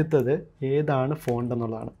ആദ്യത്തേത് ഏതാണ് ഫോണ്ട്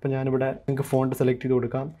എന്നുള്ളതാണ്. അപ്പോൾ ഞാനിവിടെ നിങ്ങൾക്ക് ഫോണ്ട് സെലക്ട് ചെയ്ത്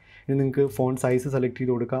കൊടുക്കാം. ഇനി നിങ്ങൾക്ക് ഫോണ്ട് സൈസ് സെലക്ട്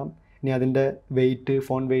ചെയ്ത് കൊടുക്കാം. ഇനി അതിൻ്റെ വെയിറ്റ്,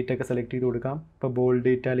 ഫോണ്ട് വെയിറ്റ് ഒക്കെ സെലക്ട് ചെയ്ത് കൊടുക്കാം. ഇപ്പോൾ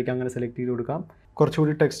ബോൾഡ്, ഇറ്റാലിക് അങ്ങനെ സെലക്ട് ചെയ്ത് കൊടുക്കാം.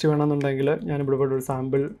 കുറച്ചുകൂടി ടെക്സ്റ്റ് വേണമെന്നുണ്ടെങ്കിൽ ഞാനിവിടെ ഒരു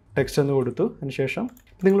സാമ്പിൾ ടെക്സ്റ്റ് എന്ന് കൊടുത്തു. അതിനുശേഷം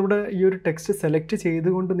നിങ്ങളിവിടെ ഈ ഒരു ടെക്സ്റ്റ് സെലക്ട്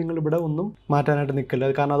ചെയ്തുകൊണ്ട് നിങ്ങളിവിടെ ഒന്നും മാറ്റാനായിട്ട് നിൽക്കില്ല,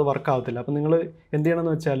 കാരണം അത് വർക്ക് ആവത്തില്ല. അപ്പോൾ നിങ്ങൾ എന്ത്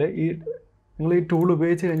ചെയ്യണമെന്ന് വെച്ചാൽ നിങ്ങൾ ഈ ടൂൾ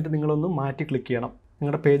ഉപയോഗിച്ച് കഴിഞ്ഞിട്ട് നിങ്ങളൊന്ന് മാറ്റി ക്ലിക്ക് ചെയ്യണം.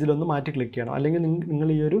 നിങ്ങളുടെ പേജിലൊന്ന് മാറ്റി ക്ലിക്ക് ചെയ്യണം. അല്ലെങ്കിൽ നിങ്ങൾ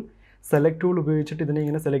ഈ ഒരു സെലക്ട് ടൂൾ ഉപയോഗിച്ചിട്ട് ഇതിനെ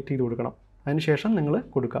ഇങ്ങനെ സെലക്ട് ചെയ്ത് കൊടുക്കണം. അതിനുശേഷം നിങ്ങൾ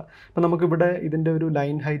കൊടുക്കുക. അപ്പോൾ നമുക്കിവിടെ ഇതിൻ്റെ ഒരു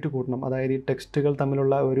ലൈൻ ഹൈറ്റ് കൂട്ടണം, അതായത് ഈ ടെക്സ്റ്റുകൾ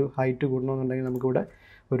തമ്മിലുള്ള ഒരു ഹൈറ്റ് കൂട്ടണമെന്നുണ്ടെങ്കിൽ നമുക്കിവിടെ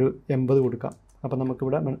ഒരു 80 കൊടുക്കാം. അപ്പോൾ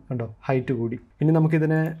നമുക്കിവിടെ ഉണ്ടോ ഹൈറ്റ് കൂടി. ഇനി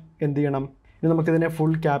നമുക്കിതിനെ എന്ത് ചെയ്യണം? ഇനി നമുക്കിതിനെ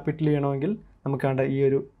ഫുൾ ക്യാപിറ്റൽ ചെയ്യണമെങ്കിൽ നമുക്ക് കണ്ട ഈ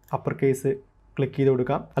ഒരു അപ്പർ കേസ് ക്ലിക്ക് ചെയ്ത്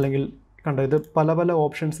കൊടുക്കാം. അല്ലെങ്കിൽ കണ്ടോ ഇത് പല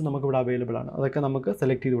ഓപ്ഷൻസ് നമുക്കിവിടെ അവൈലബിൾ ആണ്. അതൊക്കെ നമുക്ക്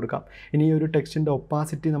സെലക്ട് ചെയ്ത് കൊടുക്കാം. ഇനി ഈ ഒരു ടെക്സ്റ്റിൻ്റെ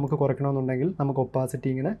ഒപ്പാസിറ്റി നമുക്ക് കുറയ്ക്കണമെന്നുണ്ടെങ്കിൽ നമുക്ക് ഒപ്പാസിറ്റി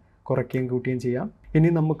ഇങ്ങനെ കുറയ്ക്കുകയും കൂട്ടുകയും ചെയ്യാം. ഇനി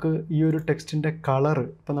നമുക്ക് ഈ ഒരു ടെക്സ്റ്റിൻ്റെ കളറ്,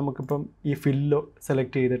 ഇപ്പം നമുക്കിപ്പം ഈ ഫില്ലോ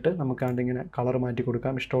സെലക്ട് ചെയ്തിട്ട് നമുക്ക് ഇങ്ങനെ കളർ മാറ്റി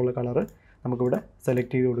കൊടുക്കാം. ഇഷ്ടമുള്ള കളറ് നമുക്കിവിടെ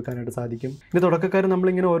സെലക്ട് ചെയ്ത് കൊടുക്കാനായിട്ട് സാധിക്കും. ഇനി തുടക്കക്കാർ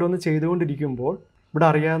നമ്മളിങ്ങനെ ഓരോന്ന് ചെയ്തുകൊണ്ടിരിക്കുമ്പോൾ ഇവിടെ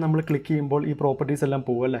അറിയാതെ നമ്മൾ ക്ലിക്ക് ചെയ്യുമ്പോൾ ഈ പ്രോപ്പർട്ടീസ് എല്ലാം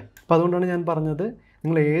പോകും അല്ലേ. അപ്പോൾ അതുകൊണ്ടാണ് ഞാൻ പറഞ്ഞത്,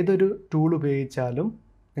 നിങ്ങൾ ഏതൊരു ടൂൾ ഉപയോഗിച്ചാലും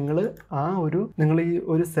നിങ്ങൾ ഈ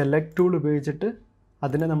ഒരു സെലക്ട് ടൂൾ ഉപയോഗിച്ചിട്ട്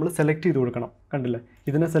അതിനെ നമ്മൾ സെലക്ട് ചെയ്ത് കൊടുക്കണം. കണ്ടില്ലേ,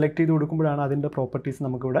 ഇതിനെ സെലക്ട് ചെയ്ത് കൊടുക്കുമ്പോഴാണ് അതിൻ്റെ പ്രോപ്പർട്ടീസ്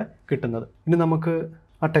നമുക്കിവിടെ കിട്ടുന്നത്. ഇനി നമുക്ക്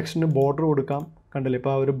ആ ടെക്സ്റ്റിന് ബോർഡർ കൊടുക്കാം. കണ്ടില്ലേ,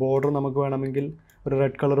 ഇപ്പോൾ ആ ഒരു ബോർഡർ നമുക്ക് വേണമെങ്കിൽ ഒരു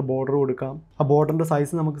റെഡ് കളർ ബോർഡർ കൊടുക്കാം. ആ ബോർഡറിൻ്റെ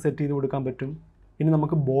സൈസ് നമുക്ക് സെറ്റ് ചെയ്ത് കൊടുക്കാൻ പറ്റും. ഇനി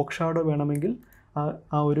നമുക്ക് ബോക്സ് ഷാഡോ വേണമെങ്കിൽ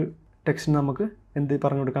ആ ഒരു ടെക്സ്റ്റിന് നമുക്ക് എന്ത്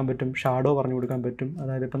പറഞ്ഞു കൊടുക്കാൻ പറ്റും? ഷാഡോ പറഞ്ഞു കൊടുക്കാൻ പറ്റും.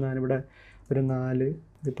 അതായത് ഇപ്പം ഞാനിവിടെ ഒരു 4,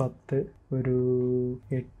 ഒരു 10, ഒരു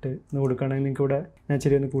 8 എന്ന് കൊടുക്കുകയാണെങ്കിൽ നിങ്ങൾക്ക് ഇവിടെ ഞാൻ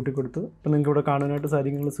ശരി ഒന്ന് കൂട്ടിക്കൊടുത്തു. അപ്പോൾ നിങ്ങൾക്ക് ഇവിടെ കാണാനായിട്ട്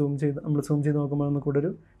സാധിക്കും. നമ്മൾ സൂം ചെയ്ത് നോക്കുമ്പോൾ നമുക്ക് ഇവിടെ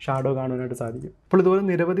ഒരു ഷാഡോ കാണാനായിട്ട് സാധിക്കും. അപ്പോൾ ഇതുപോലെ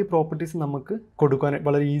നിരവധി പ്രോപ്പർട്ടീസ് നമുക്ക്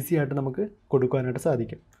വളരെ ഈസി ആയിട്ട് നമുക്ക് കൊടുക്കാനായിട്ട്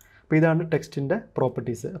സാധിക്കും. അപ്പോൾ ഇതാണ് ടെക്സ്റ്റിൻ്റെ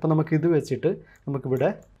പ്രോപ്പർട്ടീസ്. അപ്പോൾ നമുക്കിത് വെച്ചിട്ട്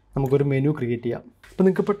നമുക്കൊരു മെനു ക്രിയേറ്റ് ചെയ്യാം. അപ്പോൾ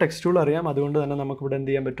നിങ്ങൾക്കിപ്പോൾ ടെക്സ്റ്റ് ടൂൾ അറിയാം, അതുകൊണ്ട് തന്നെ നമുക്കിവിടെ എന്ത്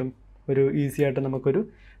ചെയ്യാൻ പറ്റും? ഒരു ഈസി ആയിട്ട് നമുക്കൊരു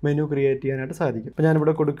മെനു ക്രിയേറ്റ് ചെയ്യാനായിട്ട് സാധിക്കും. അപ്പോൾ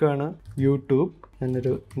ഞാനിവിടെ കൊടുക്കുകയാണ് യൂട്യൂബ്,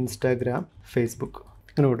 എന്നൊരു ഇൻസ്റ്റാഗ്രാം, ഫേസ്ബുക്ക്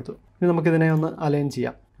ഇങ്ങനെ കൊടുത്തു. ഇനി നമുക്കിതിനെ ഒന്ന് അലൈൻ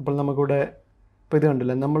ചെയ്യാം. അപ്പോൾ നമുക്കിവിടെ ഇപ്പോൾ ഇത്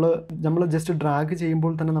കണ്ടില്ല, നമ്മൾ ജസ്റ്റ് ഡ്രാഗ്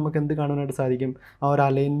ചെയ്യുമ്പോൾ തന്നെ നമുക്ക് എന്ത് കാണാനായിട്ട് സാധിക്കും? ആ ഒരു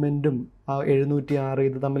അലൈൻമെൻറ്റും ആ 706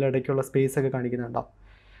 ഇത് തമ്മിലിടയ്ക്കുള്ള സ്പേസ് ഒക്കെ കാണിക്കുന്നുണ്ടാവും.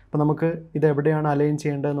 അപ്പോൾ നമുക്ക് ഇത് എവിടെയാണ് അലൈൻ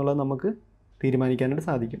ചെയ്യേണ്ടതെന്നുള്ളത് നമുക്ക് തീരുമാനിക്കാനായിട്ട്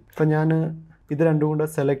സാധിക്കും. അപ്പോൾ ഞാൻ ഇത് രണ്ടും കൂടെ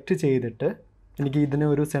സെലക്ട് ചെയ്തിട്ട് എനിക്ക് ഇതിനെ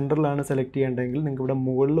ഒരു സെൻറ്ററിലാണ് സെലക്ട് ചെയ്യേണ്ടതെങ്കിൽ നിങ്ങൾക്ക് ഇവിടെ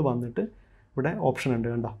മുകളിൽ വന്നിട്ട് ഇവിടെ ഓപ്ഷൻ ഉണ്ട്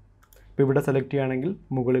കണ്ടോ. അപ്പോൾ ഇവിടെ സെലക്ട് ചെയ്യുകയാണെങ്കിൽ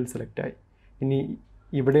മുകളിൽ സെലക്റ്റായി. ഇനി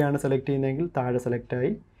ഇവിടെയാണ് സെലക്ട് ചെയ്യുന്നതെങ്കിൽ താഴെ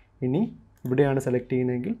സെലക്റ്റായി. ഇനി ഇവിടെയാണ് സെലക്ട്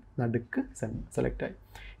ചെയ്യുന്നതെങ്കിൽ നടുക്ക് സെലക്റ്റായി.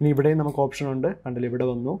 ഇനി ഇവിടെയും നമുക്ക് ഓപ്ഷൻ ഉണ്ട് കണ്ടില്ല, ഇവിടെ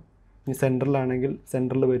വന്നു. ഇനി സെൻറ്ററിലാണെങ്കിൽ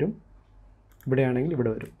സെൻറ്ററിൽ വരും, ഇവിടെയാണെങ്കിൽ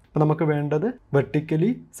ഇവിടെ വരും. അപ്പോൾ നമുക്ക് വേണ്ടത് വെർട്ടിക്കലി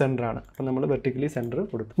സെൻറ്ററാണ്. അപ്പോൾ നമ്മൾ വെർട്ടിക്കലി സെൻറ്റർ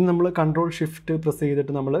കൊടുത്തു. ഇനി നമ്മൾ Ctrl+Shift പ്രസ്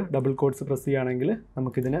ചെയ്തിട്ട് നമ്മൾ ഡബിൾ കോട്ട്സ് പ്രസ് ചെയ്യുകയാണെങ്കിൽ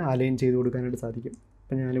നമുക്കിതിനെ അലൈൻ ചെയ്ത് കൊടുക്കാനായിട്ട് സാധിക്കും.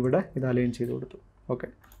 അപ്പോൾ ഞാനിവിടെ ഇത് അലൈൻ ചെയ്ത് കൊടുത്തു. ഓക്കെ,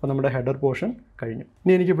 അപ്പോൾ നമ്മുടെ ഹെഡർ പോർഷൻ കഴിഞ്ഞു.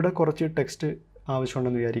 ഇനി എനിക്കിവിടെ കുറച്ച് ടെക്സ്റ്റ്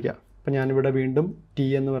ആവശ്യമുണ്ടെന്ന് വിചാരിക്കുക. അപ്പോൾ ഞാനിവിടെ വീണ്ടും T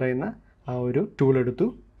എന്ന് പറയുന്ന ആ ഒരു ടൂൾ എടുത്തു.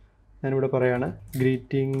 ഞാനിവിടെ പറയുകയാണ്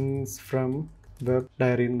ഗ്രീറ്റിംഗ്സ് ഫ്രം വെബ്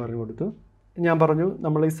ഡയറി എന്ന് പറഞ്ഞു കൊടുത്തു. ഞാൻ പറഞ്ഞു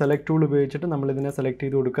നമ്മൾ ഈ സെലക്ട് ടൂൾ ഉപയോഗിച്ചിട്ട് നമ്മളിതിനെ സെലക്ട്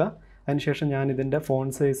ചെയ്ത് കൊടുക്കുക. അതിനുശേഷം ഞാൻ ഇതിൻ്റെ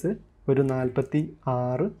ഫോണ്ട് സൈസ് ഒരു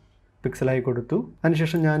 46 പിക്സലായി കൊടുത്തു.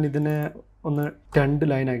 അതിനുശേഷം ഞാൻ ഇതിനെ ഒന്ന് 2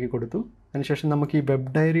 ലൈനാക്കി കൊടുത്തു. അതിനുശേഷം നമുക്ക് ഈ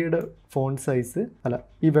വെബ് ഡയറിയുടെ ഫോണ്ട് സൈസ്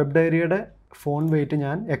ഈ വെബ് ഡയറിയുടെ ഫോണ്ട് വെയിറ്റ്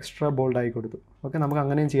ഞാൻ എക്സ്ട്രാ ബോൾഡായി കൊടുത്തു. ഓക്കെ, നമുക്ക്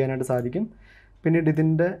അങ്ങനെയും ചെയ്യാനായിട്ട് സാധിക്കും. പിന്നീട്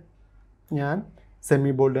ഇതിൻ്റെ ഞാൻ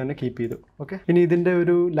സെമി ബോൾഡ് തന്നെ കീപ്പ് ചെയ്തു. ഓക്കെ, ഇനി ഇതിൻ്റെ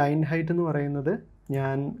ഒരു ലൈൻ ഹൈറ്റ് എന്ന് പറയുന്നത്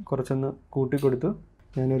ഞാൻ കുറച്ചൊന്ന് കൂട്ടി കൊടുത്തു.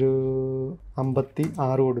 ഞാനൊരു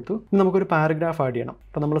 56 കൊടുത്തു. ഇനി നമുക്കൊരു പാരഗ്രാഫ് ആഡ് ചെയ്യണം.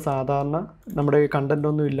 അപ്പോൾ നമ്മൾ സാധാരണ നമ്മുടെ കണ്ടൻ്റ്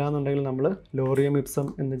ഒന്നും ഇല്ലയെന്നുണ്ടെങ്കിൽ നമ്മൾ ലോറിയം ഇപ്സം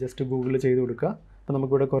എന്ന് ജസ്റ്റ് ഗൂഗിളിൽ ചെയ്ത് കൊടുക്കുക. അപ്പോൾ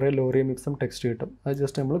നമുക്കിവിടെ കുറേ ലോറിയം ഇപ്സം ടെക്സ്റ്റ് കിട്ടും. അത്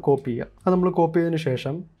ജസ്റ്റ് നമ്മൾ കോപ്പി ചെയ്യുക. അത് നമ്മൾ കോപ്പി ചെയ്തതിന്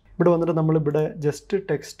ശേഷം ഇവിടെ വന്നിട്ട് നമ്മളിവിടെ ജസ്റ്റ്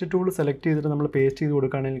ടെക്സ്റ്റ് ടൂൾ സെലക്ട് ചെയ്തിട്ട് നമ്മൾ പേസ്റ്റ് ചെയ്ത്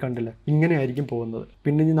കൊടുക്കുകയാണെങ്കിൽ കണ്ടില്ല, ഇങ്ങനെയായിരിക്കും പോകുന്നത്.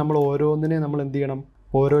 പിന്നെ ഇനി നമ്മൾ ഓരോന്നിനെ നമ്മൾ എന്ത് ചെയ്യണം,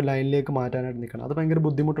 ഓരോ ലൈനിലേക്ക് മാറ്റാനായിട്ട് നിൽക്കണം. അത് ഭയങ്കര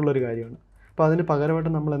ബുദ്ധിമുട്ടുള്ളൊരു കാര്യമാണ്. അപ്പോൾ അതിന്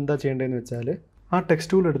പകരമായിട്ട് നമ്മൾ എന്താ ചെയ്യേണ്ടതെന്ന് വെച്ചാൽ ആ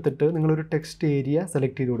ടെക്സ്റ്റ് ടൂൾ എടുത്തിട്ട് നിങ്ങളൊരു ടെക്സ്റ്റ് ഏരിയ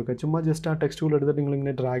സെലക്ട് ചെയ്ത് കൊടുക്കുക. ചുമ്മാ ജസ്റ്റ് ആ ടെക്സ്റ്റ് ടൂൾ എടുത്തിട്ട്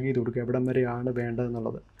നിങ്ങളിങ്ങനെ ഡ്രാഗ് ചെയ്ത് കൊടുക്കുക എവിടം വരെയാണ്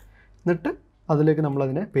വേണ്ടതെന്നുള്ളത്. എന്നിട്ട് അതിലേക്ക്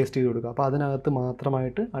നമ്മളതിനെ പേസ്റ്റ് ചെയ്ത് കൊടുക്കുക. അപ്പോൾ അതിനകത്ത്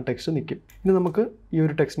മാത്രമായിട്ട് ആ ടെക്സ്റ്റ് നിൽക്കും. ഇനി നമുക്ക് ഈ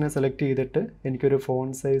ഒരു ടെക്സ്റ്റിനെ സെലക്ട് ചെയ്തിട്ട് എനിക്കൊരു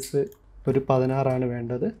ഫോണ്ട് സൈസ് ഒരു 16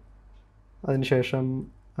 വേണ്ടത്. അതിനുശേഷം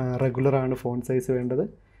റെഗുലറാണ് ഫോണ്ട് സൈസ് വേണ്ടത്.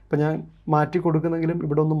 ഇപ്പോൾ ഞാൻ മാറ്റി കൊടുക്കുന്നെങ്കിലും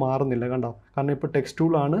ഇവിടെ ഒന്നും മാറുന്നില്ല, കണ്ടോ? കാരണം ഇപ്പോൾ ടെക്സ്റ്റ്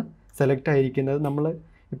ടൂളാണ് സെലക്ട് ആയിരിക്കുന്നത്. നമ്മൾ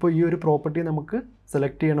ഇപ്പോൾ ഈ ഒരു പ്രോപ്പർട്ടി നമുക്ക്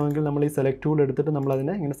സെലക്ട് ചെയ്യണമെങ്കിൽ നമ്മൾ ഈ സെലക്ട് ടൂൾ എടുത്തിട്ട്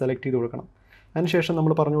നമ്മളതിനെ ഇങ്ങനെ സെലക്ട് ചെയ്ത് കൊടുക്കണം. അതിനുശേഷം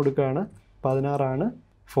നമ്മൾ പറഞ്ഞു കൊടുക്കുകയാണ് 16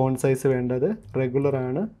 ഫോണ്ട് സൈസ് വേണ്ടത്,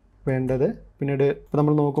 റെഗുലറാണ് വേണ്ടത്. പിന്നീട് ഇപ്പോൾ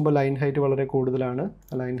നമ്മൾ നോക്കുമ്പോൾ ലൈൻ ഹൈറ്റ് വളരെ കൂടുതലാണ്.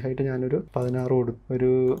 ലൈൻ ഹൈറ്റ് ഞാനൊരു 16 കൊടുത്തു,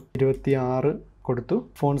 ഒരു 26 കൊടുത്തു.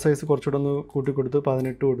 ഫോണ്ട് സൈസ് കുറച്ചുകൂടെ ഒന്ന് കൂട്ടി കൊടുത്തു,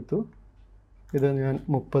 18 കൊടുത്തു. ഇത് ഞാൻ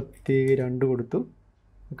 32 കൊടുത്തു.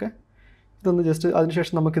 ഓക്കെ, ഇതൊന്ന് ജസ്റ്റ്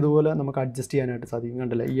അതിനുശേഷം നമുക്കിതുപോലെ നമുക്ക് അഡ്ജസ്റ്റ് ചെയ്യാനായിട്ട് സാധിക്കും.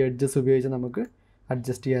 കണ്ടില്ല, ഈ എഡ്ജസ് ഉപയോഗിച്ച് നമുക്ക്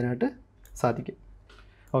അഡ്ജസ്റ്റ് ചെയ്യാനായിട്ട് സാധിക്കും.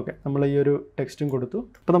 ഓക്കെ, നമ്മൾ ഈ ഒരു ടെക്സ്റ്റും കൊടുത്തു.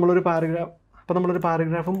 അപ്പോൾ നമ്മളൊരു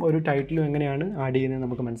പാരഗ്രാഫും ഒരു ടൈറ്റിലും എങ്ങനെയാണ് ആഡ് ചെയ്യുന്നത്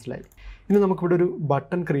നമുക്ക് മനസ്സിലായി. ഇനി നമുക്കിവിടെ ഒരു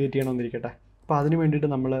ബട്ടൺ ക്രിയേറ്റ് ചെയ്യണമെന്നിരിക്കട്ടെ. അപ്പോൾ അതിന് വേണ്ടിയിട്ട്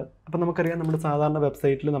അപ്പോൾ നമുക്കറിയാം നമ്മുടെ സാധാരണ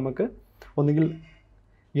വെബ്സൈറ്റിൽ നമുക്ക് ഒന്നുകിൽ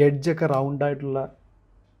എഡ്ജൊക്കെ റൗണ്ടായിട്ടുള്ള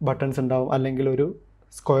ബട്ടൺസ് ഉണ്ടാവും, അല്ലെങ്കിൽ ഒരു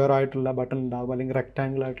സ്ക്വയർ ആയിട്ടുള്ള ബട്ടൺ ഉണ്ടാവും, അല്ലെങ്കിൽ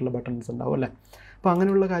റെക്റ്റാങ്കിൾ ആയിട്ടുള്ള ബട്ടൺസ് ഉണ്ടാവും അല്ലേ. അപ്പോൾ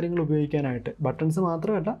അങ്ങനെയുള്ള കാര്യങ്ങൾ ഉപയോഗിക്കാനായിട്ട് ബട്ടൺസ്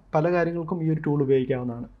മാത്രമല്ല പല കാര്യങ്ങൾക്കും ഈ ഒരു ടൂൾ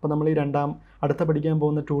ഉപയോഗിക്കാവുന്നതാണ്. അപ്പോൾ നമ്മൾ ഈ അടുത്ത പഠിക്കാൻ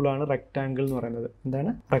പോകുന്ന ടൂളാണ് റെക്റ്റാങ്കിൾ എന്ന് പറയുന്നത്.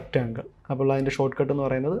 എന്താണ് റെക്റ്റാങ്കിൾ? അപ്പോൾ അതിൻ്റെ ഷോർട്ട് കട്ട് എന്ന്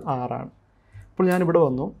പറയുന്നത് 6 ആണ്. അപ്പോൾ ഞാനിവിടെ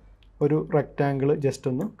വന്നു ഒരു റെക്റ്റാങ്കിൾ ജസ്റ്റ്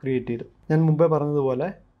ഒന്ന് ക്രിയേറ്റ് ചെയ്തു. ഞാൻ മുമ്പേ പറഞ്ഞതുപോലെ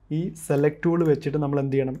ഈ സെലക്ട് ടൂൾ വെച്ചിട്ട് നമ്മൾ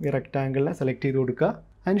എന്ത് ചെയ്യണം, ഈ റെക്റ്റാങ്കിളിനെ സെലക്ട് ചെയ്ത് കൊടുക്കുക.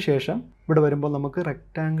 അതിനുശേഷം ഇവിടെ വരുമ്പോൾ നമുക്ക്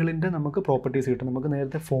റെക്റ്റാങ്കിളിൻ്റെ നമുക്ക് പ്രോപ്പർട്ടീസ് കിട്ടും. നമുക്ക്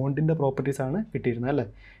നേരത്തെ ഫോണ്ടിൻ്റെ പ്രോപ്പർട്ടീസാണ് കിട്ടിയിരുന്നത് അല്ലേ.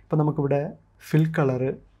 ഇപ്പോൾ നമുക്കിവിടെ ഫിൽ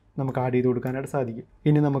കളറ് നമുക്ക് ആഡ് ചെയ്ത് കൊടുക്കാനായിട്ട് സാധിക്കും.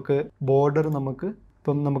 ഇനി നമുക്ക് ബോർഡർ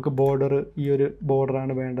നമുക്ക് ബോർഡർ ഈ ഒരു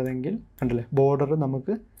ബോർഡറാണ് വേണ്ടതെങ്കിൽ കണ്ടില്ലേ, ബോർഡർ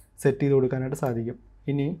നമുക്ക് സെറ്റ് ചെയ്ത് കൊടുക്കാനായിട്ട് സാധിക്കും.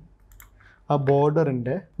 ഇനി ആ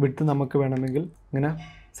ബോർഡറിൻ്റെ വിഡ്ത്ത് നമുക്ക് വേണമെങ്കിൽ ഇങ്ങനെ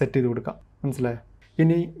സെറ്റ് ചെയ്ത് കൊടുക്കാം. മനസ്സിലായോ?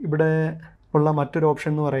 ഇനി ഇവിടെ ഉള്ള മറ്റൊരു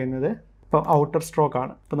ഓപ്ഷൻ എന്ന് പറയുന്നത് ഇപ്പോൾ ഔട്ടർ സ്ട്രോക്ക്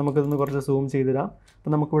ആണ്. ഇപ്പോൾ നമുക്കിതൊന്ന് കുറച്ച് സൂം ചെയ്തിടാം.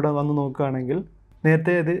 അപ്പോൾ നമുക്കിവിടെ വന്ന് നോക്കുകയാണെങ്കിൽ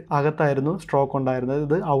നേരത്തെ ഇത് അകത്തായിരുന്നു സ്ട്രോക്ക് ഉണ്ടായിരുന്നത്,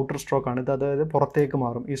 ഇത് ഔട്ടർ സ്ട്രോക്കാണ്. ഇത് അതായത് പുറത്തേക്ക്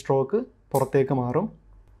മാറും, ഈ സ്ട്രോക്ക് പുറത്തേക്ക് മാറും.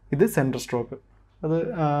 ഇത് സെൻറ്റർ സ്ട്രോക്ക്. അത്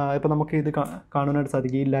ഇപ്പോൾ നമുക്ക് ഇത് കാണാനായിട്ട്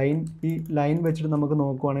സാധിക്കും. ഈ ലൈൻ വെച്ചിട്ട് നമുക്ക്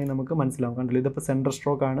നോക്കുവാണെങ്കിൽ നമുക്ക് മനസ്സിലാവും. കണ്ടില്ല, ഇതിപ്പോൾ സെൻറ്റർ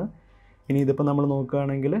സ്ട്രോക്കാണ്. ഇനി ഇതിപ്പോൾ നമ്മൾ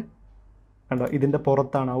നോക്കുകയാണെങ്കിൽ കണ്ടോ, ഇതിൻ്റെ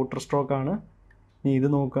പുറത്താണ്, ഔട്ടർ സ്ട്രോക്കാണ്. ഇനി ഇത്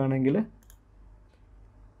നോക്കുകയാണെങ്കിൽ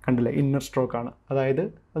കണ്ടില്ലേ, ഇന്നർ സ്ട്രോക്കാണ്. അതായത്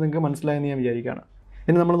അത് നിങ്ങൾക്ക് മനസ്സിലായെന്ന് ഞാൻ വിചാരിക്കുകയാണ്.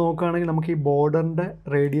 ഇനി നമ്മൾ നോക്കുകയാണെങ്കിൽ നമുക്ക് ഈ ബോർഡറിൻ്റെ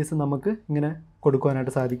റേഡിയസ് നമുക്ക് ഇങ്ങനെ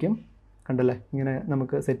കൊടുക്കുവാനായിട്ട് സാധിക്കും. കണ്ടല്ലേ, ഇങ്ങനെ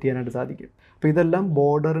നമുക്ക് സെറ്റ് ചെയ്യാനായിട്ട് സാധിക്കും. അപ്പോൾ ഇതെല്ലാം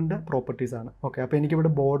ബോർഡറിൻ്റെ പ്രോപ്പർട്ടീസാണ്. ഓക്കെ, അപ്പോൾ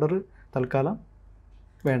എനിക്കിവിടെ ബോർഡർ തൽക്കാലം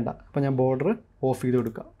വേണ്ട. അപ്പോൾ ഞാൻ ബോർഡർ ഓഫ് ചെയ്ത്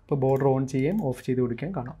കൊടുക്കുക. അപ്പോൾ ബോർഡർ ഓൺ ചെയ്യുകയും ഓഫ് ചെയ്ത്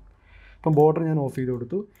കൊടുക്കുകയും കാണാം. അപ്പം ബോർഡർ ഞാൻ ഓഫ് ചെയ്ത്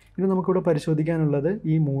കൊടുത്തു. ഇനി നമുക്കിവിടെ പരിശോധിക്കാനുള്ളത്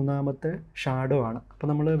ഈ മൂന്നാമത്തെ ഷാഡോ ആണ്. അപ്പോൾ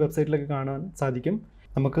നമ്മൾ വെബ്സൈറ്റിലൊക്കെ കാണാൻ സാധിക്കും,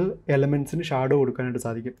 നമുക്ക് എലമെൻറ്റ്സിന് ഷാഡോ കൊടുക്കാനായിട്ട്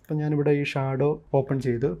സാധിക്കും. അപ്പോൾ ഞാനിവിടെ ഈ ഷാഡോ ഓപ്പൺ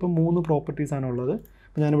ചെയ്തു. ഇപ്പോൾ 3 പ്രോപ്പർട്ടീസാണ് ഉള്ളത്.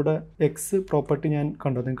 അപ്പോൾ ഞാനിവിടെ എക്സ് പ്രോപ്പർട്ടി ഞാൻ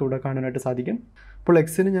കണ്ടോ, നിങ്ങൾക്ക് ഇവിടെ കാണാനായിട്ട് സാധിക്കും. അപ്പോൾ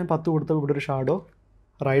എക്സിന് ഞാൻ 10 കൊടുത്തപ്പോൾ ഇവിടെ ഒരു ഷാഡോ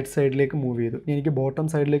റൈറ്റ് സൈഡിലേക്ക് മൂവ് ചെയ്തു. എനിക്ക് ബോട്ടം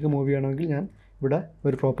സൈഡിലേക്ക് മൂവ് ചെയ്യണമെങ്കിൽ ഞാൻ ഇവിടെ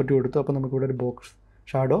ഒരു പ്രോപ്പർട്ടി കൊടുത്തു. അപ്പോൾ നമുക്കിവിടെ ഒരു ബോക്സ്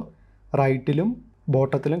ഷാഡോ റൈറ്റിലും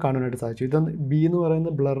ബോട്ടത്തിലും കാണാനായിട്ട് സാധിച്ചു. ഇത് ബി എന്ന്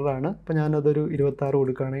പറയുന്നത് ബ്ലറാണ്. അപ്പോൾ ഞാനതൊരു 26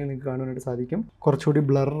 കൊടുക്കുകയാണെങ്കിൽ നിങ്ങൾക്ക് കാണാനായിട്ട് സാധിക്കും. കുറച്ചുകൂടി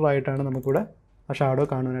ബ്ലറായിട്ടാണ് നമുക്കിവിടെ ആ ഷാഡോ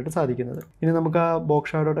കാണാനായിട്ട് സാധിക്കുന്നത്. ഇനി നമുക്ക് ആ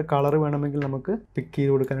ബോക്സ് ഷാഡോയുടെ കളർ വേണമെങ്കിൽ നമുക്ക് പിക്ക്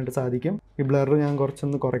ചെയ്ത് കൊടുക്കാനായിട്ട് സാധിക്കും. ഈ ബ്ലർ ഞാൻ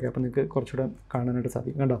കുറച്ചൊന്ന് കുറയ്ക്കാം, അപ്പോൾ നിങ്ങൾക്ക് കുറച്ചുകൂടെ കാണാനായിട്ട്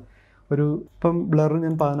സാധിക്കും. കണ്ടോ, ഇപ്പം ബ്ലർ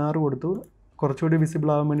ഞാൻ 16 കൊടുത്തു. കുറച്ചുകൂടി വിസിബിൾ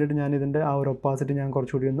ആവാൻ വേണ്ടിയിട്ട് ഞാൻ ഇതിൻ്റെ ആ ഒരു ഒപ്പാസിറ്റി ഞാൻ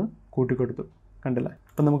കുറച്ചുകൂടി ഒന്ന് കൂട്ടിക്കൊടുത്തു. കണ്ടില്ലേ,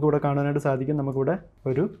 അപ്പം നമുക്കിവിടെ കാണാനായിട്ട് സാധിക്കും, നമുക്കിവിടെ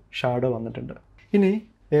ഒരു ഷാഡോ വന്നിട്ടുണ്ട്. ഇനി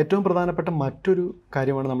ഏറ്റവും പ്രധാനപ്പെട്ട മറ്റൊരു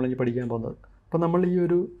കാര്യമാണ് നമ്മളിനി പഠിക്കാൻ പോകുന്നത്. അപ്പോൾ നമ്മൾ ഈ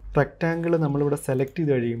ഒരു റെക്റ്റാങ്കിൾ നമ്മളിവിടെ സെലക്ട്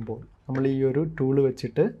ചെയ്ത് കഴിയുമ്പോൾ, നമ്മൾ ഈ ഒരു ടൂള്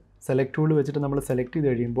വെച്ചിട്ട് സെലക്ട് ടൂൾ വെച്ചിട്ട് നമ്മൾ സെലക്ട് ചെയ്ത്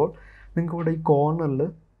കഴിയുമ്പോൾ നിങ്ങൾക്ക് ഇവിടെ ഈ കോർണറിൽ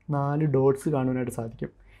 4 ഡോട്ട്സ് കാണുവാനായിട്ട്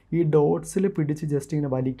സാധിക്കും. ഈ ഡോട്ട്സിൽ പിടിച്ച് ജസ്റ്റ് ഇങ്ങനെ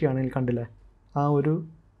വലിക്കുകയാണെങ്കിൽ കണ്ടില്ലേ, ആ ഒരു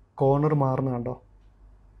കോർണർ മാറുന്ന കണ്ടോ?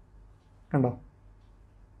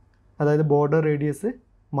 അതായത് ബോർഡർ റേഡിയസ്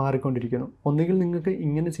മാറിക്കൊണ്ടിരിക്കുന്നു. ഒന്നുകിൽ നിങ്ങൾക്ക്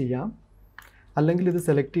ഇങ്ങനെ ചെയ്യാം, അല്ലെങ്കിൽ ഇത്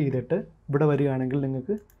സെലക്ട് ചെയ്തിട്ട് ഇവിടെ വരികയാണെങ്കിൽ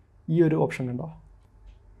നിങ്ങൾക്ക് ഈ ഒരു ഓപ്ഷൻ കണ്ടോ,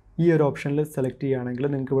 ഈ ഒരു ഓപ്ഷനിൽ സെലക്ട് ചെയ്യുകയാണെങ്കിൽ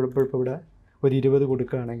നിങ്ങൾക്ക് ഇവിടെ ഒരു 20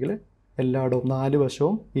 കൊടുക്കുകയാണെങ്കിൽ എല്ലായിടവും 4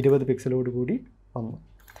 വശവും 20 പിക്സലോട് കൂടി വന്നു.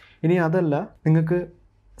 ഇനി അതല്ല, നിങ്ങൾക്ക്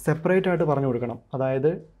സെപ്പറേറ്റ് ആയിട്ട് പറഞ്ഞു കൊടുക്കണം,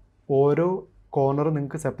 അതായത് ഓരോ കോർണർ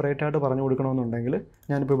നിങ്ങൾക്ക് സെപ്പറേറ്റ് ആയിട്ട് പറഞ്ഞു കൊടുക്കണമെന്നുണ്ടെങ്കിൽ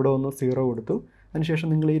ഞാനിപ്പോൾ ഇവിടെ ഒന്ന് 0 കൊടുത്തു. അതിനുശേഷം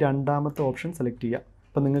നിങ്ങൾ ഈ രണ്ടാമത്തെ ഓപ്ഷൻ സെലക്ട് ചെയ്യുക.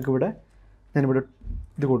 അപ്പം നിങ്ങൾക്കിവിടെ ഞാനിവിടെ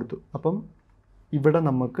ഇത് കൊടുത്തു. അപ്പം ഇവിടെ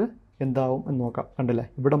നമുക്ക് എന്താവും എന്ന് നോക്കാം. കണ്ടില്ലേ,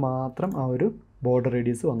 ഇവിടെ മാത്രം ആ ഒരു ബോർഡർ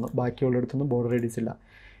റേഡിയസ് വന്നു, ബാക്കിയുള്ളിടത്തൊന്നും ബോർഡർ റേഡിയസ് ഇല്ല.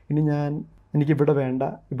 ഇനി എനിക്കിവിടെ വേണ്ട,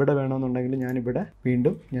 ഇവിടെ വേണമെന്നുണ്ടെങ്കിൽ ഞാനിവിടെ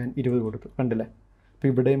വീണ്ടും 20 കൊടുത്തു. കണ്ടില്ലേ, അപ്പോൾ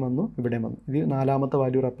ഇവിടെയും വന്നു, ഇവിടെയും വന്നു. ഇത് 4ാമത്തെ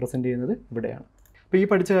വാല്യൂ റെപ്രസെൻറ്റ് ചെയ്യുന്നത് ഇവിടെയാണ്. അപ്പോൾ ഈ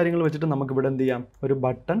പഠിച്ച കാര്യങ്ങൾ വെച്ചിട്ട് നമുക്കിവിടെ എന്ത് ചെയ്യാം, ഒരു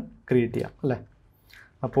ബട്ടൺ ക്രിയേറ്റ് ചെയ്യാം അല്ലേ.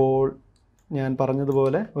 അപ്പോൾ ഞാൻ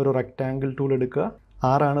പറഞ്ഞതുപോലെ ഒരു റെക്റ്റാങ്കിൾ ടൂൾ എടുക്കുക.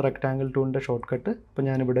 6 ആണ് റെക്റ്റാങ്കിൾ ടൂളിൻ്റെ ഷോർട്ട് കട്ട്. അപ്പോൾ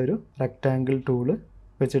ഞാനിവിടെ ഒരു റെക്റ്റാങ്കിൾ ടൂള്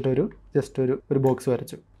വെച്ചിട്ടൊരു ജസ്റ്റ് ഒരു ബോക്സ്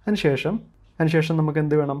വരച്ചു. അതിനുശേഷം നമുക്ക്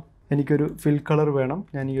എന്ത് വേണം, എനിക്കൊരു ഫിൽ കളർ വേണം.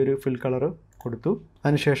 ഞാൻ ഈ ഒരു ഫിൽ കളർ കൊടുത്തു.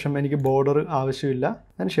 അതിനുശേഷം എനിക്ക് ബോർഡർ ആവശ്യമില്ല.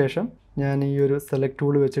 അതിനുശേഷം ഞാൻ ഈ ഒരു സെലക്ട്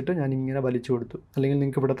ടൂൾ വെച്ചിട്ട് ഞാൻ ഇങ്ങനെ വലിച്ചു കൊടുത്തു, അല്ലെങ്കിൽ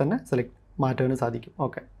നിങ്ങൾക്ക് ഇവിടെ തന്നെ മാറ്റാനും സാധിക്കും.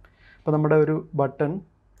 ഓക്കെ, അപ്പോൾ നമ്മുടെ ഒരു ബട്ടൺ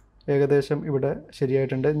ഏകദേശം ഇവിടെ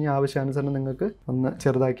ശരിയായിട്ടുണ്ട്. ഇനി ആവശ്യാനുസരണം നിങ്ങൾക്ക് ഒന്ന്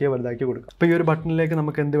ചെറുതാക്കിയോ വലുതാക്കിയോ കൊടുക്കാം. അപ്പോൾ ഈ ഒരു ബട്ടണിലേക്ക്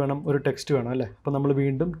നമുക്ക് എന്ത് വേണം, ഒരു ടെക്സ്റ്റ് വേണം അല്ലേ. അപ്പോൾ നമ്മൾ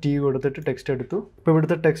വീണ്ടും ടി കൊടുത്തിട്ട് ടെക്സ്റ്റ് എടുത്തു. ഇപ്പോൾ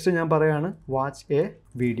ഇവിടുത്തെ ടെക്സ്റ്റ് ഞാൻ പറയുകയാണ് വാച്ച് എ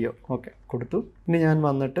വീഡിയോ. ഓക്കെ, കൊടുത്തു. ഇനി ഞാൻ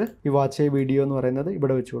വന്നിട്ട് ഈ വാച്ച് എ വീഡിയോ എന്ന് പറയുന്നത്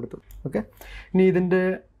ഇവിടെ വെച്ച് കൊടുത്തു. ഓക്കെ, ഇനി ഇതിൻ്റെ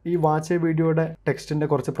ഈ വാച്ച് എ വീഡിയോയുടെ ടെക്സ്റ്റിൻ്റെ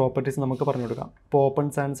കുറച്ച് പ്രോപ്പർട്ടീസ് നമുക്ക് പറഞ്ഞു കൊടുക്കാം. ഇപ്പോൾ ഓപ്പൺ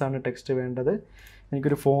സാൻസ് ആണ് ടെക്സ്റ്റ് വേണ്ടത്.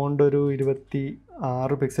 എനിക്കൊരു ഫോണ്ട് ഒരു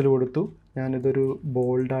 26 പിക്സൽ കൊടുത്തു. ഞാനിതൊരു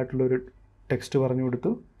ബോൾഡായിട്ടുള്ളൊരു ടെക്സ്റ്റ് പറഞ്ഞു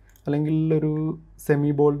കൊടുത്തു, അല്ലെങ്കിൽ ഒരു സെമി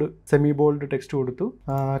ബോൾഡ് ടെക്സ്റ്റ് കൊടുത്തു.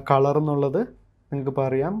 കളർ എന്നുള്ളത് നിങ്ങൾക്ക്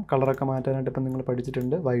പറയാം, കളറൊക്കെ മാറ്റാനായിട്ട് ഇപ്പം നിങ്ങൾ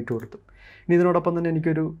പഠിച്ചിട്ടുണ്ട്, വൈറ്റ് കൊടുത്തു. ഇനി ഇതിനോടൊപ്പം തന്നെ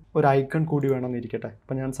എനിക്കൊരു ഐക്കൺ കൂടി വേണമെന്നിരിക്കട്ടെ.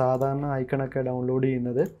 അപ്പം ഞാൻ സാധാരണ ഐക്കണൊക്കെ ഡൗൺലോഡ്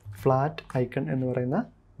ചെയ്യുന്നത് ഫ്ലാറ്റ് ഐക്കൺ എന്ന് പറയുന്ന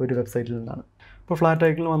ഒരു വെബ്സൈറ്റിൽ നിന്നാണ്. അപ്പോൾ ഫ്ലാറ്റ്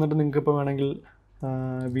ഐക്കണിൽ വന്നിട്ട് നിങ്ങൾക്ക് ഇപ്പോൾ വേണമെങ്കിൽ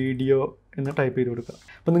വീഡിയോ എന്ന് ടൈപ്പ് ചെയ്ത് കൊടുക്കുക.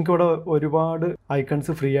 അപ്പോൾ നിങ്ങൾക്ക് ഇവിടെ ഒരുപാട്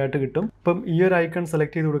ഐക്കൺസ് ഫ്രീ ആയിട്ട് കിട്ടും. അപ്പം ഈ ഒരു ഐക്കൺ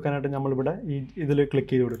സെലക്ട് ചെയ്ത് കൊടുക്കാനായിട്ട് നമ്മളിവിടെ ഇതിൽ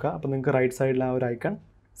ക്ലിക്ക് ചെയ്ത് കൊടുക്കുക. അപ്പോൾ നിങ്ങൾക്ക് റൈറ്റ് സൈഡിൽ ആ ഒരു ഐക്കൺ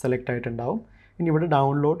സെലക്ട് ആയിട്ടുണ്ടാവും. ഇനി ഇവിടെ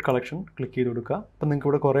ഡൗൺലോഡ് കളക്ഷൻ ക്ലിക്ക് ചെയ്ത് കൊടുക്കുക. അപ്പോൾ നിങ്ങൾക്ക്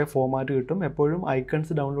ഇവിടെ കുറേ ഫോമാറ്റ് കിട്ടും. എപ്പോഴും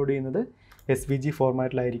ഐക്കൺസ് ഡൗൺലോഡ് ചെയ്യുന്നത് SVG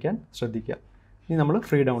ഫോർമാറ്റിലായിരിക്കാൻ ശ്രദ്ധിക്കുക. ഇനി നമ്മൾ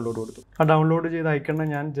ഫ്രീ ഡൗൺലോഡ് കൊടുത്തു. ആ ഡൗൺലോഡ് ചെയ്ത ഐക്കണിനെ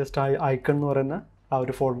ഞാൻ ജസ്റ്റ് ഐക്കൺ എന്ന് പറയുന്ന ആ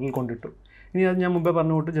ഒരു ഫോൾഡറിൽ കൊണ്ടിട്ടു. ഇനി അത് ഞാൻ മുമ്പേ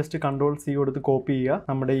പറഞ്ഞുകൊണ്ട് ജസ്റ്റ് Ctrl+C കൊടുത്ത് കോപ്പി ചെയ്യുക,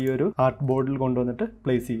 നമ്മുടെ ഈ ഒരു ആർട്ട് ബോർഡിൽ കൊണ്ടുവന്നിട്ട്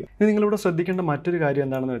പ്ലേസ് ചെയ്യുക. ഇനി നിങ്ങളിവിടെ ശ്രദ്ധിക്കേണ്ട മറ്റൊരു കാര്യം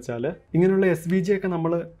എന്താണെന്ന് വെച്ചാൽ, ഇങ്ങനെയുള്ള SVG ഒക്കെ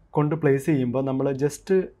നമ്മൾ കൊണ്ട് പ്ലേസ് ചെയ്യുമ്പോൾ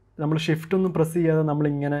നമ്മൾ ഷിഫ്റ്റ് ഒന്നും പ്രസ് ചെയ്യാതെ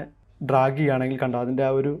നമ്മളിങ്ങനെ ഡ്രാഗ് ചെയ്യുകയാണെങ്കിൽ കണ്ടോ, അതിൻ്റെ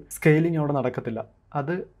ആ ഒരു സ്കെയിലിംഗ് അവിടെ നടക്കത്തില്ല.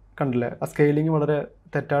 അത് കണ്ടില്ലേ, ആ സ്കെയിലിംഗ് വളരെ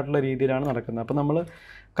തെറ്റായിട്ടുള്ള രീതിയിലാണ് നടക്കുന്നത്. അപ്പോൾ നമ്മൾ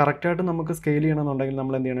കറക്റ്റായിട്ട് നമുക്ക് സ്കെയിൽ ചെയ്യണമെന്നുണ്ടെങ്കിൽ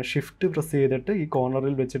നമ്മൾ എന്ത് ചെയ്യണം, ഷിഫ്റ്റ് പ്രസ് ചെയ്തിട്ട് ഈ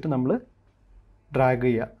കോർണറിൽ വെച്ചിട്ട് നമ്മൾ ഡ്രാഗ്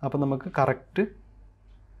ചെയ്യുക. അപ്പോൾ നമുക്ക്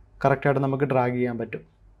കറക്റ്റായിട്ട് നമുക്ക് ഡ്രാഗ് ചെയ്യാൻ പറ്റും.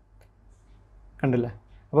 കണ്ടില്ലേ,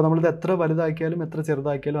 അപ്പോൾ നമ്മളിത് എത്ര വലുതാക്കിയാലും എത്ര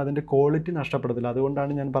ചെറുതാക്കിയാലും അതിൻ്റെ ക്വാളിറ്റി നഷ്ടപ്പെടത്തില്ല.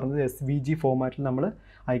 അതുകൊണ്ടാണ് ഞാൻ പറഞ്ഞത് SVG ഫോമാറ്റിൽ നമ്മൾ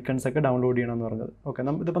ഐക്കൺസ് ഒക്കെ ഡൗൺലോഡ് ചെയ്യണമെന്ന് പറഞ്ഞത്. ഓക്കെ,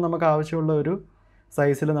 ഇതിപ്പോൾ നമുക്ക് ആവശ്യമുള്ള ഒരു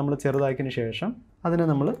സൈസിൽ നമ്മൾ ചെറുതാക്കിയതിന് ശേഷം അതിനെ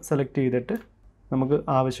നമ്മൾ സെലക്ട് ചെയ്തിട്ട് നമുക്ക്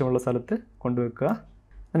ആവശ്യമുള്ള സ്ഥലത്ത് കൊണ്ടുവെക്കുക.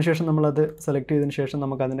 അതിനുശേഷം നമ്മളത് സെലക്ട് ചെയ്തതിന് ശേഷം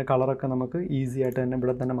നമുക്ക് അതിൻ്റെ കളറൊക്കെ നമുക്ക് ഈസി ആയിട്ട് തന്നെ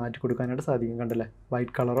ഇവിടെ തന്നെ മാറ്റി കൊടുക്കാനായിട്ട് സാധിക്കും. കണ്ടില്ലേ,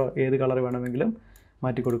 വൈറ്റ് കളറോ ഏത് കളർ വേണമെങ്കിലും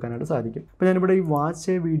മാറ്റി കൊടുക്കാനായിട്ട് സാധിക്കും. അപ്പോൾ ഞാനിവിടെ ഈ വാച്ച്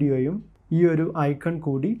എ വീഡിയോയും ഈ ഒരു ഐക്കൺ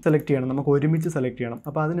കൂടി സെലക്ട് ചെയ്യണം, നമുക്ക് ഒരുമിച്ച് സെലക്ട് ചെയ്യണം.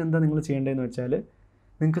 അപ്പോൾ അതിനെന്താ നിങ്ങൾ ചെയ്യേണ്ടതെന്ന് വെച്ചാൽ,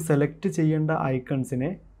 നിങ്ങൾക്ക് സെലക്ട് ചെയ്യേണ്ട ഐക്കൺസിനെ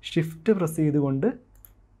ഷിഫ്റ്റ് പ്രസ് ചെയ്തുകൊണ്ട്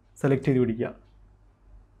സെലക്ട് ചെയ്ത് പിടിക്കുക.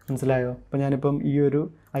 മനസ്സിലായോ? അപ്പോൾ ഞാനിപ്പം ഈ ഒരു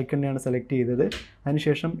ഐക്കണിനെയാണ് സെലക്ട് ചെയ്തത്.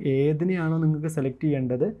 അതിനുശേഷം ഏതിനെയാണോ നിങ്ങൾക്ക് സെലക്ട്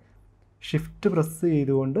ചെയ്യേണ്ടത് ഷിഫ്റ്റ് പ്രസ്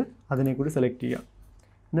ചെയ്തുകൊണ്ട് അതിനെ കൂടി സെലക്ട് ചെയ്യുക.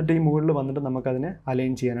 എന്നിട്ട് ഈ മുകളിൽ വന്നിട്ട് നമുക്കതിനെ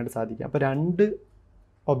അലൈൻ ചെയ്യാനായിട്ട് സാധിക്കും. അപ്പോൾ 2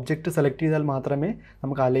 ഒബ്ജക്റ്റ് സെലക്ട് ചെയ്താൽ മാത്രമേ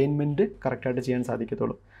നമുക്ക് അലൈൻമെൻറ്റ് കറക്റ്റായിട്ട് ചെയ്യാൻ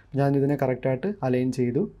സാധിക്കത്തുള്ളൂ. ഞാനിതിനെ കറക്റ്റായിട്ട് അലൈൻ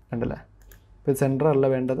ചെയ്തു. കണ്ടല്ലേ, ഇപ്പോൾ സെൻറ്ററല്ല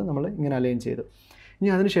വേണ്ടത്, നമ്മൾ ഇങ്ങനെ അലൈൻ ചെയ്തു. ഇനി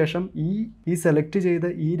അതിനുശേഷം ഈ സെലക്ട് ചെയ്ത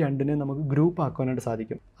ഈ 2നെ നമുക്ക് ഗ്രൂപ്പ് ആക്കാനായിട്ട്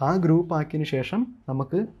സാധിക്കും. ആ ഗ്രൂപ്പ് ആക്കിയതിന് ശേഷം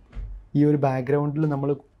നമുക്ക് ഈ ഒരു ബാക്ക്ഗ്രൗണ്ടിൽ നമ്മൾ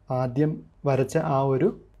ആദ്യം വരച്ച ആ ഒരു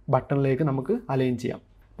ബട്ടണിലേക്ക് നമുക്ക് അലൈൻ ചെയ്യാം.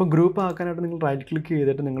 അപ്പോൾ ഗ്രൂപ്പ് ആക്കാനായിട്ട് നിങ്ങൾ റൈറ്റ് ക്ലിക്ക്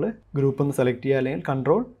ചെയ്തിട്ട് നിങ്ങൾ ഗ്രൂപ്പ് ഒന്ന് സെലക്ട് ചെയ്യുക, അല്ലെങ്കിൽ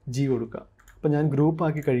Ctrl+G കൊടുക്കുക. അപ്പോൾ ഞാൻ ഗ്രൂപ്പ്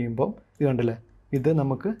ആക്കി കഴിയുമ്പോൾ ഇത് കണ്ടില്ലേ, ഇത്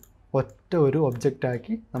നമുക്ക് ഒറ്റ ഒരു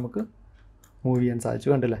ഒബ്ജക്റ്റാക്കി നമുക്ക് മൂവ് ചെയ്യാൻ സാധിച്ചു.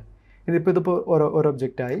 കണ്ടില്ലേ, ഇതിപ്പോൾ ഒരു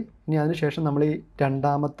ഒബ്ജക്റ്റായി. ഇനി അതിനുശേഷം നമ്മൾ ഈ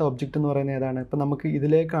രണ്ടാമത്തെ ഒബ്ജക്റ്റ് എന്ന് പറയുന്നത് ഏതാണ്? ഇപ്പോൾ നമുക്ക്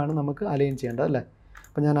ഇതിലേക്കാണ് നമുക്ക് അലൈൻ ചെയ്യേണ്ടത് അല്ലേ.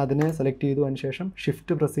 അപ്പോൾ ഞാൻ അതിനെ സെലക്ട് ചെയ്തു. അതിനുശേഷം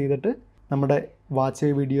ഷിഫ്റ്റ് പ്രസ് ചെയ്തിട്ട് നമ്മുടെ വാച്ച്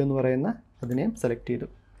എ വീഡിയോ എന്ന് പറയുന്ന അതിനെയും സെലക്ട് ചെയ്തു.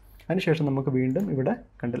 അതിനുശേഷം നമുക്ക് വീണ്ടും ഇവിടെ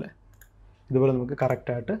കണ്ടില്ലേ ഇതുപോലെ നമുക്ക്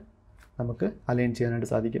കറക്റ്റായിട്ട് നമുക്ക് അലൈൻ ചെയ്യാനായിട്ട്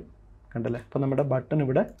സാധിക്കും. കണ്ടല്ലേ? അപ്പോൾ നമ്മുടെ ബട്ടൺ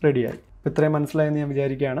ഇവിടെ റെഡിയായി. അപ്പോൾ ഇത്രയും മനസ്സിലായെന്ന് ഞാൻ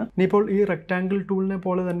വിചാരിക്കുകയാണ്. ഇനിയിപ്പോൾ ഈ റെക്റ്റാങ്കിൾ ടൂളിനെ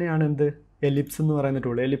പോലെ തന്നെയാണ് എന്ത് എലിപ്സ് എന്ന് പറയുന്ന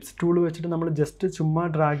ടൂൾ. എലിപ്സ് ടൂൾ വെച്ചിട്ട് നമ്മൾ ജസ്റ്റ് ചുമ്മാ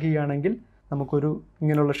ഡ്രാഗ് ചെയ്യുകയാണെങ്കിൽ നമുക്കൊരു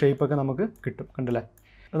ഇങ്ങനെയുള്ള ഷേപ്പൊക്കെ നമുക്ക് കിട്ടും. കണ്ടില്ലേ?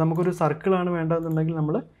 അപ്പോൾ നമുക്കൊരു സർക്കിളാണ് വേണ്ടതെന്നുണ്ടെങ്കിൽ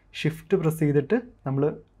നമ്മൾ ഷിഫ്റ്റ് പ്രസ് ചെയ്തിട്ട് നമ്മൾ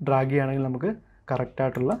ഡ്രാഗ് ചെയ്യുകയാണെങ്കിൽ നമുക്ക്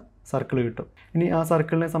കറക്റ്റായിട്ടുള്ള സർക്കിൾ കിട്ടും. ഇനി ആ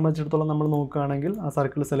സർക്കിളിനെ സംബന്ധിച്ചിടത്തോളം നമ്മൾ നോക്കുകയാണെങ്കിൽ ആ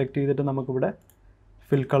സർക്കിൾ സെലക്ട് ചെയ്തിട്ട് നമുക്കിവിടെ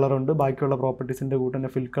ഫിൽ കളറുണ്ട്, ബാക്കിയുള്ള പ്രോപ്പർട്ടീസിൻ്റെ കൂട്ട് തന്നെ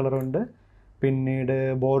ഫിൽ കളറുണ്ട്. പിന്നീട്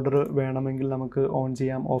ബോർഡർ വേണമെങ്കിൽ നമുക്ക് ഓൺ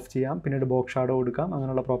ചെയ്യാം, ഓഫ് ചെയ്യാം. പിന്നീട് ബോക്സ് ഷാഡോ കൊടുക്കാം.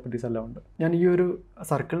 അങ്ങനെയുള്ള പ്രോപ്പർട്ടീസ് എല്ലാം ഉണ്ട്. ഞാൻ ഈ ഒരു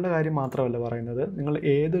സർക്കിളിൻ്റെ കാര്യം മാത്രമല്ല പറയുന്നത്, നിങ്ങൾ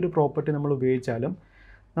ഏതൊരു പ്രോപ്പർട്ടി നമ്മൾ ഉപയോഗിച്ചാലും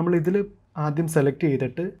നമ്മൾ ഇതിൽ ആദ്യം സെലക്ട്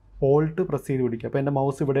ചെയ്തിട്ട് ഓൾട്ട് പ്രസ് ചെയ്ത് പിടിക്കുക. അപ്പോൾ എൻ്റെ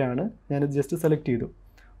മൗസ് ഇവിടെയാണ്, ഞാനിത് ജസ്റ്റ് സെലക്ട് ചെയ്തു.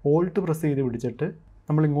 ഓൾട്ട് പ്രസ് ചെയ്ത് പിടിച്ചിട്ട്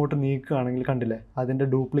നമ്മൾ ഇങ്ങോട്ട് നീക്കുകയാണെങ്കിൽ കണ്ടില്ലേ അതിൻ്റെ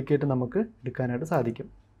ഡ്യൂപ്ലിക്കേറ്റ് നമുക്ക് എടുക്കാനായിട്ട് സാധിക്കും.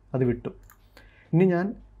 അത് വിട്ടു. ഇനി ഞാൻ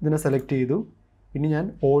ഇതിനെ സെലക്ട് ചെയ്തു. ഇനി ഞാൻ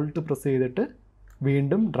ഓൾട്ട് പ്രസ് ചെയ്തിട്ട്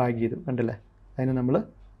വീണ്ടും ഡ്രാഗ് ചെയ്തു. കണ്ടില്ലേ അതിനെ നമ്മൾ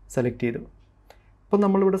സെലക്ട് ചെയ്തു. അപ്പോൾ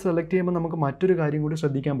നമ്മളിവിടെ സെലക്ട് ചെയ്യുമ്പോൾ നമുക്ക് മറ്റൊരു കാര്യം കൂടി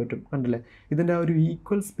ശ്രദ്ധിക്കാൻ പറ്റും. കണ്ടില്ലേ ഇതിൻ്റെ ആ ഒരു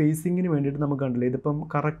ഈക്വൽ സ്പേസിങ്ങിന് വേണ്ടിയിട്ട് നമുക്ക് കണ്ടില്ലേ ഇതിപ്പം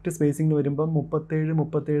കറക്റ്റ് സ്പേസിങ്ങിന് വരുമ്പം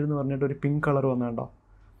 37 എന്ന് പറഞ്ഞിട്ട് ഒരു പിങ്ക് കളർ വന്നുണ്ടോ,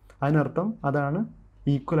 അതിനർത്ഥം അതാണ്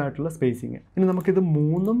ഈക്വൽ ആയിട്ടുള്ള സ്പേസിങ്. ഇനി നമുക്കിത്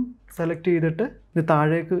മൂന്നും സെലക്ട് ചെയ്തിട്ട് ഇത്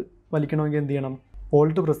താഴേക്ക് വലിക്കണമെങ്കിൽ എന്ത് ചെയ്യണം?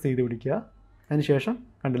 ഓൾട്ട് പ്രസ് ചെയ്ത് പിടിക്കുക. അതിന് ശേഷം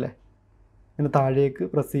കണ്ടില്ലേ ഇങ്ങനെ താഴേക്ക്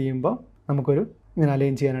പ്രസ് ചെയ്യുമ്പോൾ നമുക്കൊരു ഇങ്ങനെ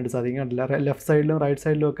അലൈൻ ചെയ്യാനായിട്ട് സാധിക്കും. കണ്ടില്ല ലെഫ്റ്റ് സൈഡിലും റൈറ്റ്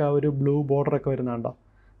സൈഡിലും ഒക്കെ ആ ഒരു ബ്ലൂ ബോർഡറൊക്കെ വരുന്നുണ്ടോ,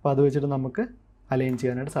 അപ്പോൾ അത് വെച്ചിട്ട് നമുക്ക് അലൈൻ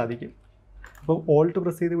ചെയ്യാനായിട്ട് സാധിക്കും. അപ്പോൾ ഓൾട്ട്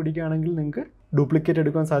പ്രസ് ചെയ്ത് പിടിക്കുകയാണെങ്കിൽ നിങ്ങൾക്ക് ഡ്യൂപ്ലിക്കേറ്റ്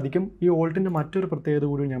എടുക്കാൻ സാധിക്കും. ഈ ഓൾട്ടിൻ്റെ മറ്റൊരു പ്രത്യേകത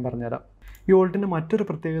കൂടി ഞാൻ പറഞ്ഞുതരാം. ഈ ഓൾട്ടിൻ്റെ മറ്റൊരു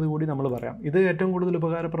പ്രത്യേകത കൂടി നമ്മൾ പറയാം. ഇത് ഏറ്റവും കൂടുതൽ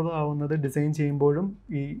ഉപകാരപ്രദമാവുന്നത് ഡിസൈൻ ചെയ്യുമ്പോഴും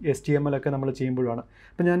ഈ HTML ഒക്കെ നമ്മൾ ചെയ്യുമ്പോഴാണ്.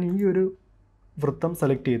 അപ്പോൾ ഞാൻ ഈ ഒരു വൃത്തം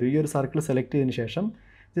സെലക്ട് ചെയ്തു, ഈ ഒരു സർക്കിൾ സെലക്ട് ചെയ്തതിന് ശേഷം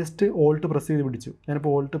ജസ്റ്റ് ഓൾട്ട് പ്രസ് ചെയ്ത് പിടിച്ചു.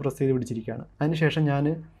 ഞാനിപ്പോൾ ഓൾട്ട് പ്രസ് ചെയ്ത് പിടിച്ചിരിക്കുകയാണ്. അതിന് ശേഷം ഞാൻ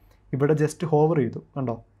ഇവിടെ ജസ്റ്റ് ഹോവർ ചെയ്തു.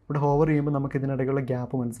 കണ്ടോ ഇവിടെ ഹോവർ ചെയ്യുമ്പോൾ നമുക്ക് ഇതിനിടയ്ക്കുള്ള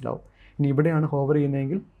ഗ്യാപ്പ് മനസ്സിലാവും. ഇനി ഇവിടെയാണ് ഹോവർ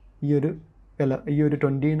ചെയ്യുന്നതെങ്കിൽ ഈ ഒരു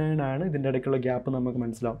 29 ആണ് ഇതിൻ്റെ ഇടയ്ക്കുള്ള ഗ്യാപ്പ് നമുക്ക്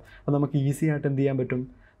മനസ്സിലാവും. അപ്പോൾ നമുക്ക് ഈസി ആയിട്ട് എന്ത് ചെയ്യാൻ പറ്റും?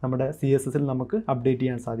 നമ്മുടെ CSSൽ നമുക്ക് അപ്ഡേറ്റ്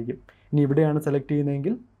ചെയ്യാൻ സാധിക്കും. ഇനി ഇവിടെയാണ് സെലക്ട്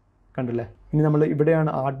ചെയ്യുന്നതെങ്കിൽ കണ്ടില്ലേ, ഇനി നമ്മൾ ഇവിടെയാണ്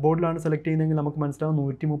ആർട്ട്ബോർഡിലാണ് സെലക്ട് ചെയ്യുന്നതെങ്കിൽ നമുക്ക് മനസ്സിലാവും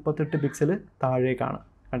 138 പിക്സൽ താഴേക്കാണ്.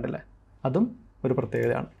 കണ്ടില്ലേ അതും ഒരു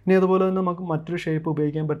പ്രത്യേകതയാണ്. ഇനി അതുപോലെ തന്നെ നമുക്ക് മറ്റൊരു ഷേപ്പ്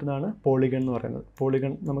ഉപയോഗിക്കാൻ പറ്റുന്നതാണ് പോളിഗൺ എന്ന് പറയുന്നത്.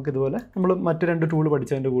 പോളിഗൺ നമുക്കിതുപോലെ നമ്മൾ മറ്റ് 2 ടൂൾ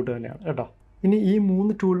പഠിച്ചതിൻ്റെ കൂട്ട് തന്നെയാണ് കേട്ടോ. ഇനി ഈ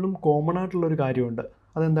 3 ടൂളിലും കോമൺ ആയിട്ടുള്ളൊരു കാര്യമുണ്ട്.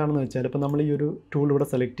 അതെന്താണെന്ന് വെച്ചാൽ ഇപ്പോൾ നമ്മൾ ഈ ഒരു ടൂൾ ഇവിടെ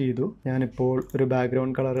സെലക്ട് ചെയ്തു. ഞാനിപ്പോൾ ഒരു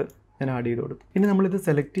ബാക്ക്ഗ്രൗണ്ട് കളർ ഞാൻ ആഡ് ചെയ്ത് കൊടുത്തു. ഇനി നമ്മളിത്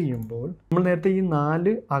സെലക്ട് ചെയ്യുമ്പോൾ നമ്മൾ നേരത്തെ ഈ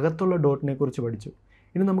 4 അകത്തുള്ള ഡോട്ടിനെ കുറിച്ച് പഠിച്ചു.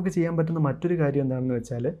 ഇനി നമുക്ക് ചെയ്യാൻ പറ്റുന്ന മറ്റൊരു കാര്യം എന്താണെന്ന്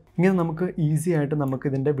വെച്ചാൽ ഇങ്ങനെ നമുക്ക് ഈസി ആയിട്ട് നമുക്ക്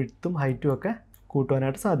ഇതിൻ്റെ വിഡ്ത്തും ഹൈറ്റും ഒക്കെ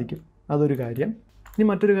കൂട്ടുവാനായിട്ട് സാധിക്കും. അതൊരു കാര്യം. ഇനി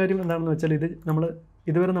മറ്റൊരു കാര്യം എന്താണെന്ന് വെച്ചാൽ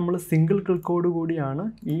ഇതുവരെ നമ്മൾ സിംഗിൾ ക്ലിക്കോട് കൂടിയാണ്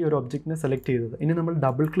ഈ ഒരു ഒബ്ജക്റ്റിനെ സെലക്ട് ചെയ്തത്. ഇനി നമ്മൾ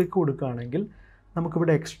ഡബിൾ ക്ലിക്ക് കൊടുക്കുകയാണെങ്കിൽ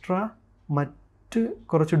നമുക്കിവിടെ എക്സ്ട്രാ മറ്റ്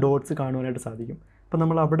കുറച്ച് ഡോട്ട്സ് കാണുവാനായിട്ട് സാധിക്കും. അപ്പോൾ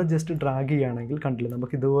നമ്മൾ അവിടെ ജസ്റ്റ് ഡ്രാഗ് ചെയ്യുകയാണെങ്കിൽ കണ്ടില്ല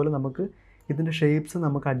നമുക്ക് ഇതുപോലെ നമുക്ക് ഇതിൻ്റെ ഷേപ്സ്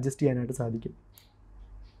നമുക്ക് അഡ്ജസ്റ്റ് ചെയ്യാനായിട്ട് സാധിക്കും.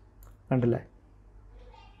 കണ്ടില്ലേ?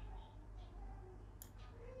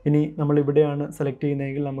 ഇനി നമ്മളിവിടെയാണ് സെലക്ട്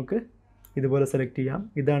ചെയ്യുന്നതെങ്കിൽ നമുക്ക് ഇതുപോലെ സെലക്ട് ചെയ്യാം.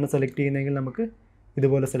 ഇതാണ് സെലക്ട് ചെയ്യുന്നതെങ്കിൽ നമുക്ക്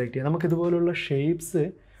ഇതുപോലെ സെലക്ട് ചെയ്യാം. നമുക്ക് ഇതുപോലുള്ള ഷേപ്സ്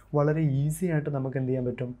വളരെ ഈസി ആയിട്ട് നമുക്ക് എന്ത് ചെയ്യാൻ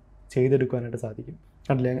പറ്റും? ചെയ്തെടുക്കാനായിട്ട് സാധിക്കും.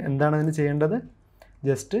 കണ്ടില്ലേ എന്താണ് അതിന് ചെയ്യേണ്ടത്?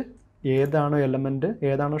 ജസ്റ്റ് ഏതാണോ എലമെൻറ്റ്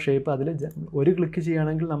ഏതാണോ ഷേപ്പ് അതിൽ ഒരു ക്ലിക്ക്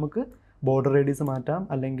ചെയ്യുകയാണെങ്കിൽ നമുക്ക് ബോർഡർ റേഡിയസ് മാറ്റാം,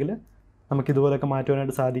 അല്ലെങ്കിൽ നമുക്കിതുപോലെയൊക്കെ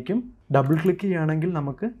മാറ്റുവാനായിട്ട് സാധിക്കും. ഡബിൾ ക്ലിക്ക് ചെയ്യുകയാണെങ്കിൽ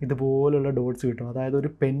നമുക്ക് ഇതുപോലുള്ള ഡോട്ട്സ് കിട്ടും. അതായത് ഒരു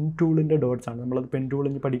പെൻ ടൂളിൻ്റെ ഡോട്ട്സ് ആണ്. നമ്മളത് പെൻ ടൂൾ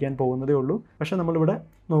ഇനി പഠിക്കാൻ പോകുന്നതേ ഉള്ളൂ. പക്ഷേ നമ്മളിവിടെ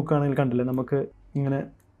നോക്കുകയാണെങ്കിൽ കണ്ടില്ലേ നമുക്ക് ഇങ്ങനെ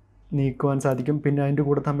നീക്കുവാൻ സാധിക്കും. പിന്നെ അതിൻ്റെ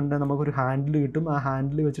കൂടെ തന്നെ നമുക്കൊരു ഹാൻഡിൽ കിട്ടും. ആ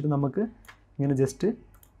ഹാൻഡിൽ വെച്ചിട്ട് നമുക്ക് ഇങ്ങനെ ജസ്റ്റ്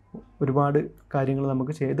ഒരുപാട് കാര്യങ്ങൾ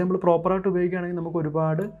നമുക്ക് ചെയ്യാം. ഇത് നമ്മൾ പ്രോപ്പറായിട്ട് ഉപയോഗിക്കുകയാണെങ്കിൽ നമുക്ക്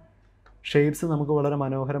ഒരുപാട് ഷേപ്സ് നമുക്ക് വളരെ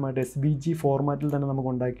മനോഹരമായിട്ട് SVG ഫോർമാറ്റിൽ തന്നെ നമുക്ക്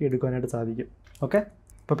ഉണ്ടാക്കി എടുക്കാനായിട്ട് സാധിക്കും. ഓക്കെ,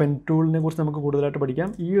 ഇപ്പോൾ പെൻ ടൂളിനെ കുറിച്ച് നമുക്ക് കൂടുതലായിട്ട് പഠിക്കാം.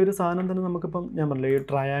 ഈ ഒരു സാധനം തന്നെ നമുക്കിപ്പം ഞാൻ പറഞ്ഞില്ലേ ഈ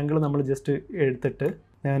ട്രയാങ്കിൾ നമ്മൾ ജസ്റ്റ് എടുത്തിട്ട്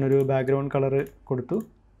ഞാനൊരു ബാക്ക്ഗ്രൗണ്ട് കളർ കൊടുത്തു.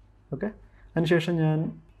 ഓക്കെ, അതിനുശേഷം ഞാൻ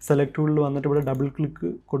സെലക്ട് ടൂളിൽ വന്നിട്ട് ഇവിടെ ഡബിൾ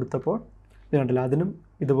ക്ലിക്ക് കൊടുത്തപ്പോൾ ഇത് കണ്ടില്ല അതിനും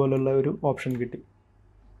ഇതുപോലുള്ള ഒരു ഓപ്ഷൻ കിട്ടി.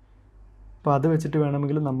 അപ്പോൾ അത് വെച്ചിട്ട്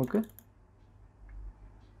വേണമെങ്കിൽ നമുക്ക്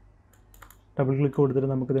ഡബിൾ ക്ലിക്ക് കൊടുത്തിട്ട്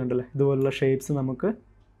നമുക്കിത് കണ്ടല്ലേ ഇതുപോലുള്ള ഷേപ്സ് നമുക്ക്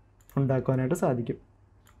ഉണ്ടാക്കുവാനായിട്ട് സാധിക്കും.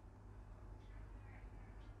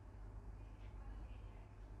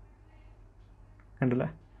 കണ്ടില്ലേ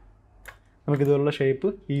നമുക്കിതുപോലുള്ള ഷേപ്പ്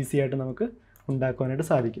ഈസി ആയിട്ട് നമുക്ക് ഉണ്ടാക്കുവാനായിട്ട്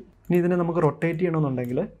സാധിക്കും. ഇനി ഇതിനെ നമുക്ക് റൊട്ടേറ്റ്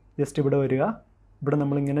ചെയ്യണമെന്നുണ്ടെങ്കിൽ ജസ്റ്റ് ഇവിടെ വരിക. ഇവിടെ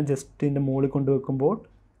നമ്മളിങ്ങനെ ജസ്റ്റ് ഇതിൻ്റെ മുകളിൽ കൊണ്ടുവെക്കുമ്പോൾ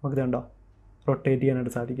നമുക്കിത് കണ്ടോ റൊട്ടേറ്റ്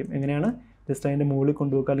ചെയ്യാനായിട്ട് സാധിക്കും. എങ്ങനെയാണ്? ജസ്റ്റ് അതിൻ്റെ മുകളിൽ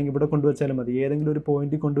കൊണ്ടുവെക്കുക, അല്ലെങ്കിൽ ഇവിടെ കൊണ്ടുവച്ചാലും മതി. ഏതെങ്കിലും ഒരു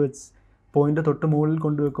പോയിൻ്റ് തൊട്ട് മുകളിൽ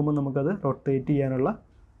കൊണ്ടുവെക്കുമ്പോൾ നമുക്കത് റൊട്ടേറ്റ് ചെയ്യാനുള്ള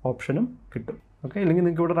ഓപ്ഷനും കിട്ടും. ഓക്കെ, അല്ലെങ്കിൽ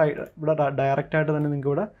നിങ്ങൾക്ക് ഇവിടെ ഡയറക്റ്റായിട്ട് തന്നെ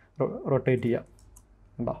നിങ്ങൾക്ക് ഇവിടെ റൊട്ടേറ്റ് ചെയ്യാം.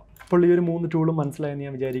 ഉണ്ടോ? അപ്പോൾ ഈ ഒരു 3 ടൂളും മനസ്സിലായെന്ന്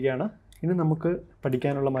ഞാൻ വിചാരിക്കുകയാണ്. ഇനി നമുക്ക്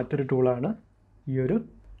പഠിക്കാനുള്ള മറ്റൊരു ടൂളാണ് ഈ ഒരു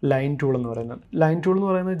ലൈൻ ടൂൾ എന്ന് പറയുന്നത്. ലൈൻ ടൂൾ എന്ന്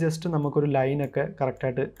പറയുന്നത് ജസ്റ്റ് നമുക്കൊരു ലൈനൊക്കെ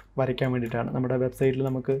കറക്റ്റായിട്ട് വരയ്ക്കാൻ വേണ്ടിയിട്ടാണ്. നമ്മുടെ വെബ്സൈറ്റിൽ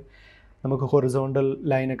നമുക്ക് ഹൊറിസോണ്ടൽ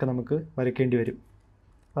ലൈനൊക്കെ നമുക്ക് വരയ്ക്കേണ്ടി വരും.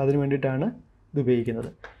 അപ്പോൾ അതിന് വേണ്ടിയിട്ടാണ് ഇത് ഉപയോഗിക്കുന്നത്.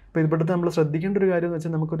 അപ്പോൾ ഇവിടുത്തെ നമ്മൾ ശ്രദ്ധിക്കേണ്ട ഒരു കാര്യം എന്ന്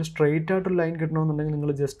വെച്ചാൽ നമുക്കൊരു സ്ട്രെയിറ്റ് ആയിട്ടുള്ള ലൈൻ കിട്ടണമെന്നുണ്ടെങ്കിൽ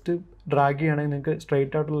നിങ്ങൾ ജസ്റ്റ് ഡ്രാഗ് ചെയ്യുകയാണെങ്കിൽ നിങ്ങൾക്ക്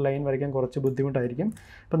സ്ട്രെയിറ്റ് ആയിട്ടുള്ള ലൈൻ വരയ്ക്കാൻ കുറച്ച് ബുദ്ധിമുട്ടായിരിക്കും.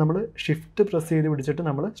 അപ്പോൾ നമ്മൾ ഷിഫ്റ്റ് പ്രസ് ചെയ്ത് പിടിച്ചിട്ട്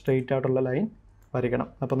നമ്മൾ സ്ട്രെയിറ്റ് ആയിട്ടുള്ള ലൈൻ വരയ്ക്കണം.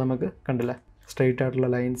 അപ്പോൾ നമുക്ക് കണ്ടില്ല, സ്ട്രെയിറ്റ് ആയിട്ടുള്ള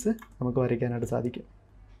ലൈൻസ് നമുക്ക് വരയ്ക്കാനായിട്ട് സാധിക്കും.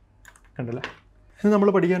 കണ്ടില്ല. ഇനി നമ്മൾ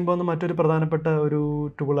പഠിക്കാൻ പോകുന്ന മറ്റൊരു പ്രധാനപ്പെട്ട ഒരു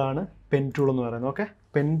ടൂളാണ് പെൻ ടൂൾ എന്ന് പറയുന്നത്. ഓക്കെ,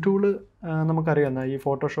 പെൻ ടൂള് നമുക്കറിയാം, ഈ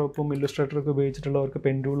ഫോട്ടോഷോപ്പും ഇല്ലുസ്ട്രേറ്ററൊക്കെ ഉപയോഗിച്ചിട്ടുള്ളവർക്ക്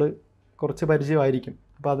പെൻ ടൂള് കുറച്ച് പരിചയമായിരിക്കും.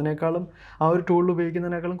 അപ്പോൾ അതിനേക്കാളും ആ ഒരു ടൂൾ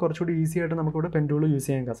ഉപയോഗിക്കുന്നതിനേക്കാളും കുറച്ചുകൂടി ഈസി ആയിട്ട് നമുക്കിവിടെ പെൻ ടൂൾ യൂസ്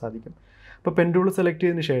ചെയ്യാൻ സാധിക്കും. അപ്പോൾ പെൻ ടൂൾ സെലക്ട്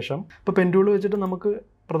ചെയ്തതിന് ശേഷം ഇപ്പോൾ പെൻ ടൂൾ വെച്ചിട്ട് നമുക്ക്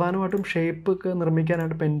പ്രധാനമായിട്ടും ഷേപ്പ് ഒക്കെ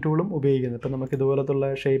നിർമ്മിക്കാനായിട്ട് പെൻ ടൂളും ഉപയോഗിക്കുന്നത്. ഇപ്പോൾ നമുക്ക് ഇതുപോലത്തുള്ള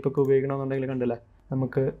ഷേപ്പൊക്കെ ഉപയോഗിക്കണമെന്നുണ്ടെങ്കിൽ കണ്ടില്ല,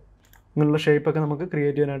 നമുക്ക് ഇങ്ങനെയുള്ള ഷേപ്പൊക്കെ നമുക്ക്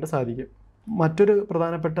ക്രിയേറ്റ് ചെയ്യാനായിട്ട് സാധിക്കും. മറ്റൊരു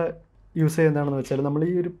പ്രധാനപ്പെട്ട യൂസ് എന്താണെന്ന് വെച്ചാൽ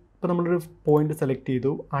ഇപ്പോൾ നമ്മളൊരു പോയിന്റ് സെലക്ട് ചെയ്തു,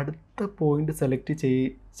 അടുത്ത പോയിന്റ് സെലക്ട്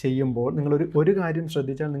ചെയ്യുമ്പോൾ നിങ്ങളൊരു കാര്യം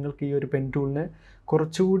ശ്രദ്ധിച്ചാൽ നിങ്ങൾക്ക് ഈ ഒരു പെൻ ടൂളിനെ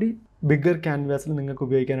കുറച്ചുകൂടി ബിഗ്ഗർ ക്യാൻവാസിൽ നിങ്ങൾക്ക്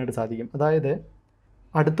ഉപയോഗിക്കാനായിട്ട് സാധിക്കും. അതായത്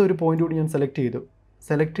അടുത്തൊരു പോയിന്റ് കൂടി ഞാൻ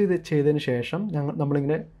സെലക്ട് ചെയ്തതിന് ശേഷം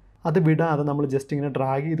നമ്മളിങ്ങനെ അത് വിടാതെ നമ്മൾ ജസ്റ്റ് ഇങ്ങനെ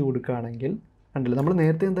ഡ്രാഗ് ചെയ്ത് കൊടുക്കുകയാണെങ്കിൽ കണ്ടില്ല, നമ്മൾ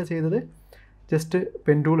നേരത്തെ എന്താ ചെയ്തത്, ജസ്റ്റ്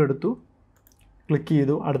പെൻ ടൂൾ എടുത്തു, ക്ലിക്ക്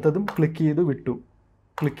ചെയ്തു, അടുത്തതും ക്ലിക്ക് ചെയ്തു വിട്ടു,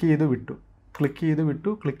 ക്ലിക്ക് ചെയ്ത് വിട്ടു, ക്ലിക്ക് ചെയ്ത്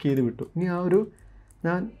വിട്ടു, ക്ലിക്ക് ചെയ്ത് വിട്ടു. ഇനി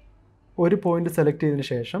ഞാൻ ഒരു പോയിന്റ് സെലക്ട് ചെയ്തതിന്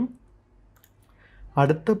ശേഷം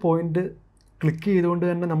അടുത്ത പോയിന്റ് ക്ലിക്ക് ചെയ്തുകൊണ്ട്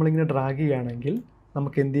തന്നെ നമ്മളിങ്ങനെ ഡ്രാഗ് ചെയ്യുകയാണെങ്കിൽ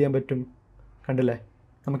നമുക്ക് എന്ത് ചെയ്യാൻ പറ്റും, കണ്ടില്ലേ,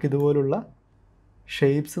 നമുക്കിതുപോലുള്ള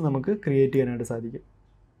ഷേപ്സ് നമുക്ക് ക്രിയേറ്റ് ചെയ്യാനായിട്ട് സാധിക്കും.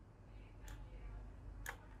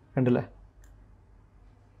 കണ്ടില്ലേ,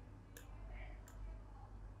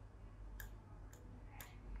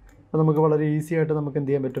 അപ്പോൾ നമുക്ക് വളരെ ഈസി ആയിട്ട് നമുക്ക്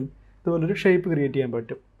എന്ത് ചെയ്യാൻ പറ്റും, ഇതുപോലൊരു ഷേപ്പ് ക്രിയേറ്റ് ചെയ്യാൻ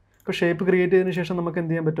പറ്റും. ഇപ്പോൾ ഷേപ്പ് ക്രിയേറ്റ് ചെയ്തതിന് ശേഷം നമുക്ക്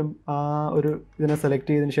എന്ത് ചെയ്യാൻ പറ്റും, ഇതിനെ സെലക്ട്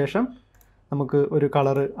ചെയ്തതിന് ശേഷം നമുക്ക് ഒരു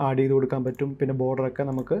കളർ ആഡ് ചെയ്ത് കൊടുക്കാൻ പറ്റും. പിന്നെ ബോർഡറൊക്കെ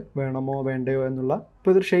നമുക്ക് വേണമോ വേണ്ടയോ എന്നുള്ള,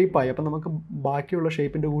 ഇപ്പോൾ ഇതൊരു ഷേപ്പായി, അപ്പോൾ നമുക്ക് ബാക്കിയുള്ള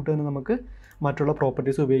ഷേപ്പിൻ്റെ കൂട്ട് തന്നെ നമുക്ക് മറ്റുള്ള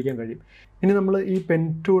പ്രോപ്പർട്ടീസ് ഉപയോഗിക്കാൻ കഴിയും. ഇനി നമ്മൾ ഈ പെൻ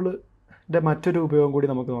ടൂളിൻ്റെ മറ്റൊരു ഉപയോഗം കൂടി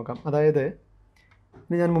നമുക്ക് നോക്കാം. അതായത്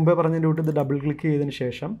ഇനി ഞാൻ മുമ്പേ പറഞ്ഞതിൻ്റെ കൂട്ട് ഇത് ഡബിൾ ക്ലിക്ക് ചെയ്തതിന്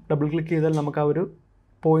ശേഷം ചെയ്താൽ നമുക്ക് ആ ഒരു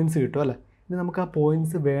പോയിൻറ്റ്സ് കിട്ടും അല്ലേ. ഇനി നമുക്ക് ആ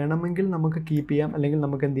പോയിൻറ്റ്സ് വേണമെങ്കിൽ നമുക്ക് കീപ്പ് ചെയ്യാം, അല്ലെങ്കിൽ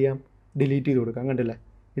നമുക്ക് എന്ത് ചെയ്യാം, ഡിലീറ്റ് ചെയ്ത് കൊടുക്കാം. കണ്ടില്ലേ,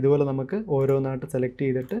 ഇതുപോലെ നമുക്ക് ഓരോന്നായിട്ട് സെലക്ട്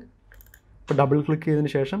ചെയ്തിട്ട് ഇപ്പോൾ ഡബിൾ ക്ലിക്ക്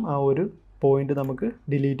ചെയ്തതിന് ശേഷം ആ ഒരു പോയിന്റ് നമുക്ക്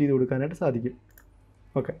ഡിലീറ്റ് ചെയ്ത് കൊടുക്കാനായിട്ട് സാധിക്കും.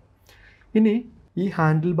 ഓക്കെ, ഇനി ഈ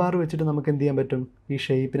ഹാൻഡിൽ ബാർ വെച്ചിട്ട് നമുക്ക് എന്ത് ചെയ്യാൻ പറ്റും, ഈ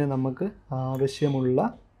ഷേപ്പിനെ നമുക്ക് ആവശ്യമുള്ള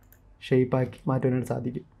ഷേപ്പാക്കി മാറ്റാനായിട്ട്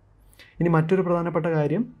സാധിക്കും. ഇനി മറ്റൊരു പ്രധാനപ്പെട്ട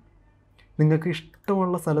കാര്യം, നിങ്ങൾക്ക്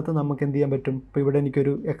ഇഷ്ടമുള്ള സ്ഥലത്ത് നമുക്ക് എന്ത് ചെയ്യാൻ പറ്റും, ഇപ്പോൾ ഇവിടെ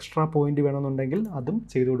എനിക്കൊരു എക്സ്ട്രാ പോയിന്റ് വേണമെന്നുണ്ടെങ്കിൽ അതും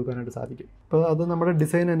ചെയ്ത് കൊടുക്കാനായിട്ട് സാധിക്കും. അപ്പോൾ അത് നമ്മുടെ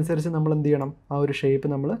ഡിസൈൻ അനുസരിച്ച് നമ്മൾ എന്ത് ചെയ്യണം, ആ ഒരു ഷേപ്പ്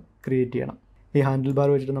നമ്മൾ ക്രിയേറ്റ് ചെയ്യണം. ഈ ഹാൻഡിൽ ബാർ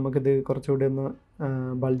വെച്ചിട്ട് നമുക്കിത് കുറച്ചുകൂടി ഒന്ന്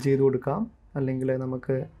ബൾജ് ചെയ്ത് കൊടുക്കാം, അല്ലെങ്കിൽ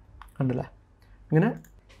നമുക്ക് കണ്ടില്ല, ഇങ്ങനെ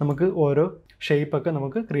നമുക്ക് ഓരോ ഷേപ്പൊക്കെ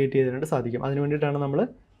നമുക്ക് ക്രിയേറ്റ് ചെയ്യാനായിട്ട് സാധിക്കും. അതിന് വേണ്ടിയിട്ടാണ് നമ്മൾ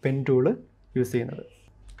പെൻ ടൂള് യൂസ് ചെയ്യുന്നത്.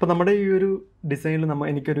 അപ്പോൾ നമ്മുടെ ഈ ഒരു ഡിസൈനിൽ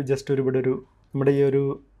എനിക്കൊരു ജസ്റ്റ് നമ്മുടെ ഈ ഒരു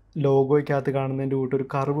ലോഗോയ്ക്കകത്ത് കാണുന്നതിൻ്റെ കൂട്ടൊരു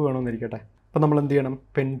കർവ് വേണമെന്നിരിക്കട്ടെ. അപ്പോൾ നമ്മൾ എന്ത് ചെയ്യണം,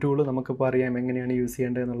 പെൻ ടൂള് നമുക്കിപ്പോൾ അറിയാം എങ്ങനെയാണ് യൂസ്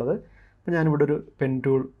ചെയ്യേണ്ടത് എന്നുള്ളത്. അപ്പോൾ ഞാനിവിടെ ഒരു പെൻ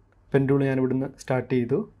ടൂൾ ഞാനിവിടുന്ന് സ്റ്റാർട്ട്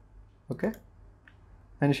ചെയ്തു. ഓക്കെ,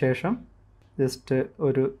 അതിന് ശേഷം ജസ്റ്റ്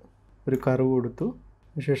ഒരു കർവ് കൊടുത്തു.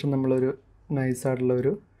 അതിനുശേഷം നമ്മളൊരു നൈസായിട്ടുള്ള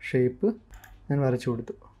ഒരു ഷേപ്പ് ഞാൻ വരച്ചു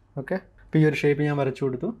കൊടുത്തു. ഓക്കെ, അപ്പോൾ ഈ ഒരു ഷേപ്പ് ഞാൻ വരച്ചു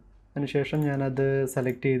കൊടുത്തു. അതിനുശേഷം ഞാനത്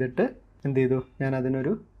സെലക്ട് ചെയ്തിട്ട് എന്ത് ചെയ്തു, ഞാൻ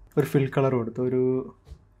അതിനൊരു ഫിൽ കളർ കൊടുത്തു, ഒരു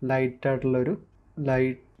ലൈറ്റായിട്ടുള്ളൊരു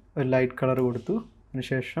ലൈറ്റ് കളർ കൊടുത്തു.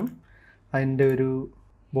 അതിനുശേഷം അതിൻ്റെ ഒരു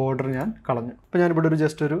ബോർഡർ ഞാൻ കളഞ്ഞു. അപ്പോൾ ഞാനിവിടെ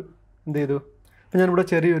എന്ത് ചെയ്തു, അപ്പോൾ ഞാനിവിടെ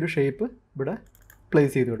ചെറിയൊരു ഷേപ്പ് ഇവിടെ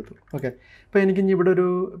പ്ലേസ് ചെയ്ത് കൊടുത്തു. ഓക്കെ, അപ്പോൾ എനിക്കിനി ഇവിടെ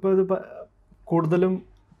ഇപ്പോൾ ഇത് കൂടുതലും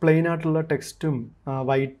പ്ലെയിൻ ആയിട്ടുള്ള ടെക്സ്റ്റും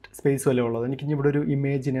വൈറ്റ് സ്പേസും അല്ലേ ഉള്ളത്. എനിക്കിനി ഇവിടെ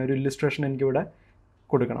ഒരു ഇല്ലുസ്ട്രേഷൻ എനിക്കിവിടെ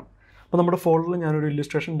കൊടുക്കണം. അപ്പോൾ നമ്മുടെ ഫോൾഡറിൽ ഞാനൊരു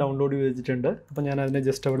ഇല്ലുസ്ട്രേഷൻ ഡൗൺലോഡ് ചെയ്തിട്ടുണ്ട്. അപ്പോൾ ഞാൻ അതിനെ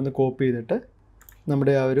ജസ്റ്റ് അവിടെ നിന്ന് കോപ്പി ചെയ്തിട്ട്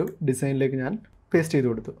നമ്മുടെ ആ ഒരു ഡിസൈനിലേക്ക് ഞാൻ പേസ്റ്റ് ചെയ്ത്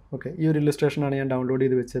കൊടുത്തു. ഓക്കെ, ഈ ഒരു ഇല്ലുസ്ട്രേഷനാണ് ഞാൻ ഡൗൺലോഡ്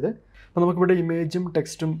ചെയ്ത് വെച്ചത്. അപ്പോൾ നമുക്കിവിടെ ഇമേജും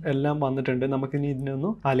ടെക്സ്റ്റും എല്ലാം വന്നിട്ടുണ്ട്. നമുക്കിനി ഇതിനൊന്ന്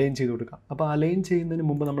അലൈൻ ചെയ്ത് കൊടുക്കാം. അപ്പോൾ അലൈൻ ചെയ്യുന്നതിന്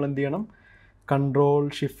മുമ്പ് നമ്മൾ എന്ത് ചെയ്യണം,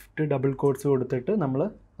 Ctrl+Shift+Double കൊടുത്തിട്ട് നമ്മൾ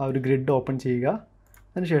ആ ഒരു ഗ്രിഡ് ഓപ്പൺ ചെയ്യുക.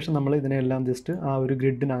 അതിനുശേഷം നമ്മൾ ഇതിനെല്ലാം ജസ്റ്റ് ആ ഒരു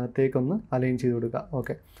ഗ്രിഡിനകത്തേക്കൊന്ന് അലൈൻ ചെയ്ത് കൊടുക്കുക.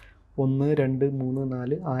 ഓക്കെ, 1 2 3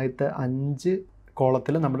 4 ആദ്യത്തെ 5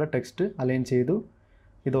 കോളത്തിൽ നമ്മുടെ ടെക്സ്റ്റ് അലൈൻ ചെയ്തു.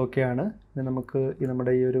 ഇതൊക്കെയാണ്. ഇനി നമുക്ക്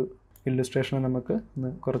നമ്മുടെ ഈ ഒരു ഇല്ലുസ്ട്രേഷനെ നമുക്ക്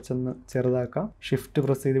കുറച്ചൊന്ന് ചെറുതാക്കാം. ഷിഫ്റ്റ്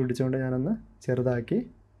പ്രസ് ചെയ്ത് പിടിച്ചുകൊണ്ട് ഞാനൊന്ന് ചെറുതാക്കി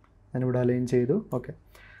ഞാനിവിടെ അലൈൻ ചെയ്തു. ഓക്കെ,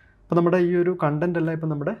 അപ്പോൾ നമ്മുടെ ഈ ഒരു കണ്ടൻ്റ് എല്ലാം ഇപ്പം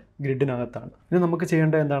നമ്മുടെ ഗ്രിഡിനകത്താണ്. ഇനി നമുക്ക്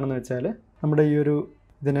ചെയ്യേണ്ടത് എന്താണെന്ന് വെച്ചാൽ നമ്മുടെ ഈ ഒരു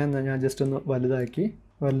ഇതിനെ ഞാൻ ജസ്റ്റ് ഒന്ന്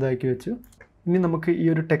വലുതാക്കി വെച്ചു. ഇനി നമുക്ക് ഈ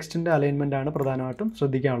ഒരു ടെക്സ്റ്റിൻ്റെ അലൈൻമെൻ്റ് ആണ് പ്രധാനമായിട്ടും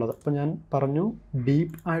ശ്രദ്ധിക്കാനുള്ളത്. അപ്പോൾ ഞാൻ പറഞ്ഞു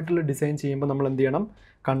ഡീപ്പ് ആയിട്ടുള്ള ഡിസൈൻ ചെയ്യുമ്പോൾ നമ്മൾ എന്ത് ചെയ്യണം,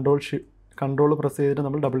 കൺട്രോൾ പ്രസ് ചെയ്തിട്ട്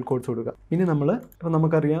നമ്മൾ ഡബിൾ കോട്ട്സ് കൊടുക്കുക. ഇനി ഇപ്പോൾ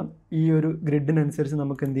നമുക്കറിയാം ഈ ഒരു ഗ്രിഡിനനുസരിച്ച്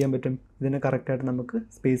നമുക്ക് എന്ത് ചെയ്യാൻ പറ്റും, ഇതിനെ കറക്റ്റായിട്ട് നമുക്ക്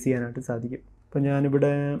സ്പേസ് ചെയ്യാനായിട്ട് സാധിക്കും. അപ്പോൾ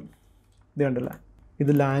ഞാനിവിടെ ഇത് കണ്ടല്ല,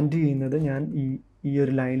 ഇത് ലാൻഡ് ചെയ്യുന്നത് ഞാൻ ഈ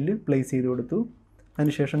ഒരു ലൈനിൽ പ്ലേസ് ചെയ്ത് കൊടുത്തു.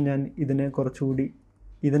 അതിനുശേഷം ഞാൻ ഇതിനെ കുറച്ചുകൂടി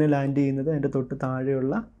ഇതിനെ ലാൻഡ് ചെയ്യുന്നത് അതിൻ്റെ തൊട്ട്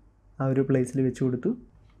താഴെയുള്ള ആ ഒരു പ്ലേസിൽ വെച്ച് കൊടുത്തു.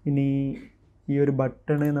 ഇനി ഈ ഒരു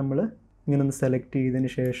ബട്ടണെ നമ്മൾ ഇങ്ങനെ ഒന്ന് സെലക്ട് ചെയ്തതിന്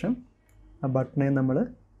ശേഷം ആ ബട്ടണെ നമ്മൾ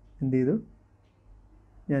എന്ത് ചെയ്തു,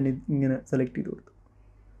 ഞാൻ ഇങ്ങനെ സെലക്ട് ചെയ്ത് കൊടുത്തു,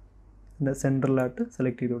 എൻ്റെ സെൻട്രലായിട്ട്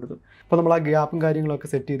സെലക്ട് ചെയ്ത് കൊടുത്തു. അപ്പോൾ നമ്മൾ ആ ഗ്യാപ്പും കാര്യങ്ങളൊക്കെ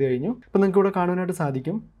സെറ്റ് ചെയ്ത് കഴിഞ്ഞു. അപ്പോൾ നിങ്ങൾക്ക് ഇവിടെ കാണാനായിട്ട്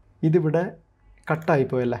സാധിക്കും ഇതിവിടെ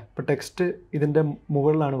കട്ടായിപ്പോയല്ലേ. ഇപ്പോൾ ടെക്സ്റ്റ് ഇതിൻ്റെ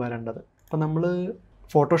മുകളിലാണ് വരേണ്ടത്. അപ്പോൾ നമ്മൾ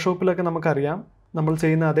ഫോട്ടോഷോപ്പിലൊക്കെ നമുക്കറിയാം നമ്മൾ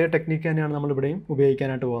ചെയ്യുന്ന അതേ ടെക്നിക്ക് തന്നെയാണ് നമ്മളിവിടെയും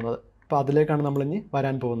ഉപയോഗിക്കാനായിട്ട് പോകുന്നത്. അപ്പോൾ അതിലേക്കാണ് നമ്മളിനി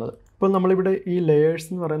വരാൻ പോകുന്നത്. ഇപ്പോൾ നമ്മളിവിടെ ഈ ലെയേഴ്സ്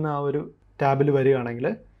എന്ന് പറയുന്ന ആ ഒരു ടാബിൽ വരികയാണെങ്കിൽ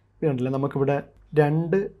ഇത് കണ്ടില്ലേ, നമുക്കിവിടെ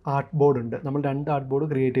 2 ആർട്ട് ബോർഡ് ഉണ്ട്. നമ്മൾ 2 ആർട്ട് ബോർഡ്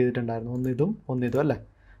ക്രിയേറ്റ് ചെയ്തിട്ടുണ്ടായിരുന്നു, ഒന്ന് ഇതും അല്ലേ.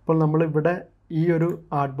 അപ്പോൾ നമ്മളിവിടെ ഈ ഒരു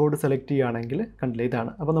ആർട്ട് ബോർഡ് സെലക്ട് ചെയ്യുകയാണെങ്കിൽ കണ്ടില്ലേ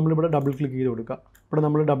ഇതാണ്. അപ്പോൾ നമ്മളിവിടെ ഡബിൾ ക്ലിക്ക് ചെയ്ത് കൊടുക്കുക. ഇവിടെ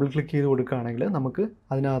നമ്മൾ ഡബിൾ ക്ലിക്ക് ചെയ്ത് കൊടുക്കുകയാണെങ്കിൽ നമുക്ക്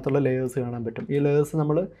അതിനകത്തുള്ള ലെയേഴ്സ് കാണാൻ പറ്റും. ഈ ലെയേഴ്സ്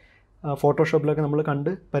നമ്മൾ ഫോട്ടോഷോപ്പിലൊക്കെ നമ്മൾ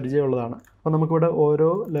കണ്ട് പരിചയമുള്ളതാണ്. അപ്പോൾ നമുക്കിവിടെ ഓരോ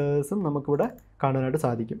ലെയേഴ്സും നമുക്കിവിടെ കാണാനായിട്ട്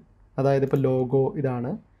സാധിക്കും. അതായത് ഇപ്പോൾ ലോഗോ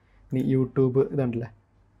ഇതാണ്, ഇനി യൂട്യൂബ് ഇതുണ്ടല്ലേ,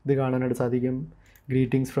 ഇത് കാണാനായിട്ട് സാധിക്കും,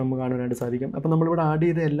 ഗ്രീറ്റിംഗ്സ് ഫ്രം കാണാനായിട്ട് സാധിക്കും. അപ്പോൾ നമ്മളിവിടെ ആഡ്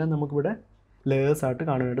ചെയ്ത എല്ലാം നമുക്കിവിടെ ലെയേഴ്സായിട്ട്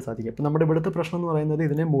കാണാനായിട്ട് സാധിക്കും. അപ്പോൾ നമ്മുടെ ഇവിടുത്തെ പ്രശ്നം എന്ന് പറയുന്നത്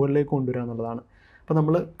ഇതിനെ മുകളിലേക്ക് കൊണ്ടുവരിക എന്നുള്ളതാണ്. അപ്പോൾ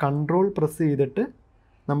നമ്മൾ കൺട്രോൾ പ്രസ് ചെയ്തിട്ട്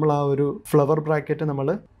നമ്മൾ ആ ഒരു ഫ്ലവർ ബ്രാക്കറ്റ്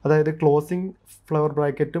അതായത് ക്ലോസിങ് ഫ്ലവർ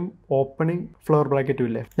ബ്രാക്കറ്റും ഓപ്പണിംഗ് ഫ്ലവർ ബ്രാക്കറ്റും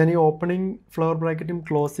ഇല്ലേ, ഞാൻ ഈ ഓപ്പണിംഗ് ഫ്ലവർ ബ്രാക്കറ്റും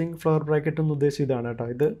ക്ലോസിങ് ഫ്ലവർ ബ്രാക്കറ്റും എന്ന് ഉദ്ദേശിച്ചതാണ് കേട്ടോ.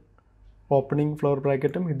 ഇത് ഓപ്പണിംഗ് ഫ്ലവർ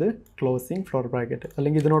ബ്രാക്കറ്റും ഇത് ക്ലോസിങ് ഫ്ലവർ ബ്രാക്കറ്റ്,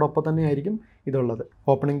 അല്ലെങ്കിൽ ഇതിനോടൊപ്പം തന്നെ ആയിരിക്കും ഇതുള്ളത്,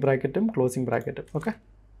 ഓപ്പണിംഗ് ബ്രാക്കറ്റും ക്ലോസിങ് ബ്രാക്കറ്റും. ഓക്കെ,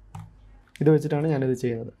 ഇത് വെച്ചിട്ടാണ് ഞാനിത്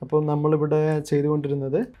ചെയ്യുന്നത്. അപ്പോൾ നമ്മളിവിടെ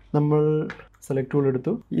ചെയ്തുകൊണ്ടിരുന്നത് നമ്മൾ സെലക്ട് ടൂൾ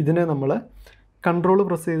എടുത്തു, ഇതിനെ നമ്മൾ കൺട്രോൾ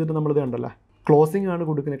പ്രസ് ചെയ്തിട്ട് നമ്മളിത് കണ്ടല്ലോ ക്ലോസിംഗ് ആണ്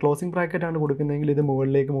കൊടുക്കുന്നത്, ക്ലോസിംഗ് ബ്രാക്കറ്റ് ആണ് കൊടുക്കുന്നതെങ്കിൽ ഇത്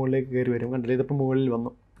മുകളിലേക്ക് കയറി വരും. കണ്ടില്ലേ, ഇതിപ്പോൾ മുകളിൽ വന്നു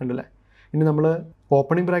കണ്ടില്ലേ. ഇനി നമ്മൾ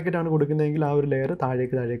ഓപ്പണിംഗ് ബ്രാക്കറ്റ് ആണ് കൊടുക്കുന്നതെങ്കിൽ ആ ഒരു ലെയർ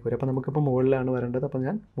താഴേക്ക് വരും. അപ്പോൾ നമുക്കിപ്പോൾ മുകളിലാണ് വരേണ്ടത്. അപ്പോൾ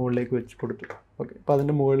ഞാൻ മുകളിലേക്ക് വെച്ച് കൊടുത്തു. ഓക്കെ, അപ്പോൾ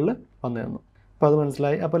അതിൻ്റെ മുകളിൽ വന്നു തന്നു. അപ്പോൾ അത്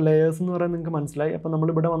മനസ്സിലായി. അപ്പോൾ ലെയേഴ്സ് എന്ന് പറയുന്നത് നിങ്ങൾക്ക് മനസ്സിലായി. അപ്പോൾ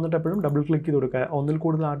നമ്മളിവിടെ വന്നിട്ട് എപ്പോഴും ഡബിൾ ക്ലിക്ക് ചെയ്ത് കൊടുക്കുക. ഒന്നിൽ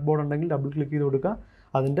കൂടുതൽ ആർട്ട് ബോർഡ് ഉണ്ടെങ്കിൽ ഡബിൾ ക്ലിക്ക് ചെയ്ത് കൊടുക്കുക,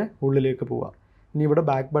 അതിൻ്റെ ഉള്ളിലേക്ക് പോവുക. ഇനി ഇവിടെ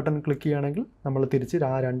ബാക്ക് ബട്ടൺ ക്ലിക്ക് ചെയ്യുകയാണെങ്കിൽ നമ്മൾ തിരിച്ച്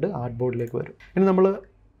ആ 2 ആർട്ട് ബോർഡിലേക്ക് വരും. ഇനി നമ്മൾ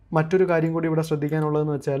മറ്റൊരു കാര്യം കൂടി ഇവിടെ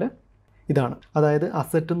ശ്രദ്ധിക്കാനുള്ളതെന്ന് വെച്ചാൽ ഇതാണ്, അതായത്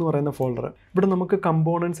അസറ്റ് എന്ന് പറയുന്ന ഫോൾഡർ. ഇവിടെ നമുക്ക്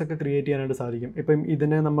കമ്പോണൻസ് ഒക്കെ ക്രിയേറ്റ് ചെയ്യാനായിട്ട് സാധിക്കും. ഇപ്പം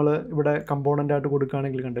ഇതിനെ നമ്മൾ ഇവിടെ കമ്പോണൻ്റ് ആയിട്ട്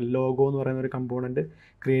കൊടുക്കുകയാണെങ്കിൽ കണ്ടില്ല, ലോഗോ എന്ന് പറയുന്ന ഒരു കമ്പോണൻറ്റ്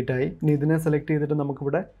ക്രിയേറ്റ് ആയി. ഇനി ഇതിനെ സെലക്ട് ചെയ്തിട്ട്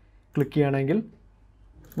നമുക്കിവിടെ ക്ലിക്ക് ചെയ്യുകയാണെങ്കിൽ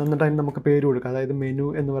എന്നിട്ട് അതിന് നമുക്ക് പേര് കൊടുക്കാം. അതായത് മെനു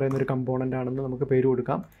എന്ന് പറയുന്ന ഒരു കമ്പോണൻ്റ് ആണെന്ന് നമുക്ക് പേര്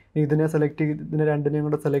കൊടുക്കാം. ഇനി ഇതിനെ ഇതിനെ രണ്ടിനെയും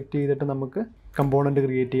കൂടെ സെലക്ട് ചെയ്തിട്ട് നമുക്ക് കമ്പോണൻറ്റ്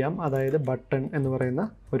ക്രിയേറ്റ് ചെയ്യാം. അതായത് ബട്ടൺ എന്ന് പറയുന്ന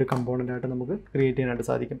ഒരു കമ്പോണൻ്റ് ആയിട്ട് നമുക്ക് ക്രിയേറ്റ് ചെയ്യാനായിട്ട്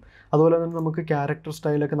സാധിക്കും. അതുപോലെ തന്നെ നമുക്ക് ക്യാരക്ടർ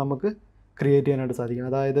സ്റ്റൈലൊക്കെ നമുക്ക് ക്രിയേറ്റ് ചെയ്യാനായിട്ട് സാധിക്കും.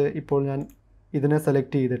 അതായത് ഇപ്പോൾ ഞാൻ ഇതിനെ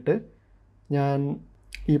സെലക്ട് ചെയ്തിട്ട് ഞാൻ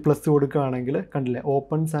ഈ പ്ലസ് കൊടുക്കുകയാണെങ്കിൽ കണ്ടില്ലേ,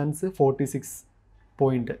 ഓപ്പൺ സാൻസ് 46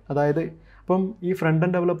 പോയിൻറ്റ്. അതായത് അപ്പം ഈ ഫ്രണ്ട്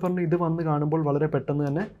എൻഡ് ഡെവലപ്പറിന് ഇത് വന്ന് കാണുമ്പോൾ വളരെ പെട്ടെന്ന്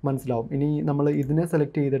തന്നെ മനസ്സിലാവും. ഇനി നമ്മൾ ഇതിനെ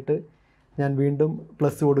സെലക്ട് ചെയ്തിട്ട് ഞാൻ വീണ്ടും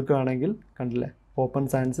പ്ലസ് കൊടുക്കുകയാണെങ്കിൽ കണ്ടില്ലേ, ഓപ്പൺ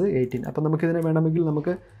സാൻസ് 18. അപ്പം നമുക്കിതിനെ വേണമെങ്കിൽ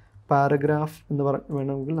നമുക്ക് പാരഗ്രാഫ് എന്ന്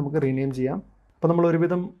വേണമെങ്കിൽ നമുക്ക് റീനെയിം ചെയ്യാം. അപ്പോൾ നമ്മൾ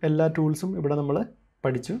ഒരുവിധം എല്ലാ ടൂൾസും ഇവിടെ നമ്മൾ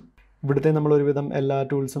പഠിച്ചു. ഇവിടുത്തെ നമ്മൾ ഒരുവിധം എല്ലാ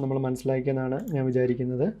ടൂൾസും നമ്മൾ മനസ്സിലാക്കിയെന്നാണ് ഞാൻ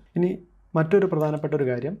വിചാരിക്കുന്നത്. ഇനി മറ്റൊരു പ്രധാനപ്പെട്ട ഒരു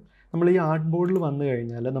കാര്യം, നമ്മൾ ഈ ആർട്ട് ബോർഡിൽ വന്നു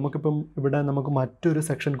കഴിഞ്ഞാൽ നമുക്കിപ്പം ഇവിടെ നമുക്ക് മറ്റൊരു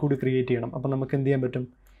സെക്ഷൻ കൂടി ക്രിയേറ്റ് ചെയ്യണം. അപ്പം നമുക്ക് എന്ത് ചെയ്യാൻ പറ്റും,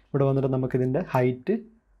 ഇവിടെ വന്നിട്ട് നമുക്കിതിൻ്റെ ഹൈറ്റ്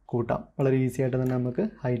കൂട്ടാം. വളരെ ഈസി ആയിട്ട് തന്നെ നമുക്ക്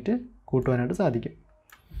ഹൈറ്റ് കൂട്ടുവാനായിട്ട് സാധിക്കും.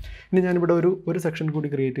 ഇനി ഞാനിവിടെ ഒരു സെക്ഷൻ കൂടി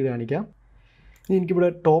ക്രിയേറ്റ് ചെയ്ത് കാണിക്കാം. ഇനി എനിക്കിവിടെ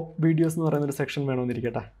ടോപ്പ് വീഡിയോസ് എന്ന് പറയുന്നൊരു സെക്ഷൻ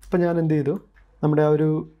വേണമെന്നിരിക്കട്ടെ. അപ്പം ഞാൻ എന്ത് ചെയ്തു, നമ്മുടെ ആ ഒരു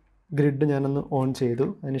ഗ്രിഡ് ഞാനൊന്ന് ഓൺ ചെയ്തു.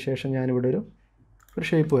 അതിനുശേഷം ഞാനിവിടെ ഒരു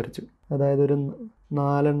ഷേപ്പ് വരച്ചു. അതായത് ഒരു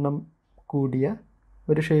 4 എണ്ണം കൂടിയ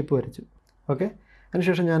ഒരു ഷേപ്പ് വരച്ചു. ഓക്കെ,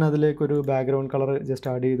 അതിനുശേഷം ഞാൻ അതിലേക്കൊരു ബാക്ക്ഗ്രൗണ്ട് കളർ ജസ്റ്റ്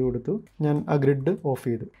ആഡ് ചെയ്ത് കൊടുത്തു. ഞാൻ ആ ഗ്രിഡ് ഓഫ്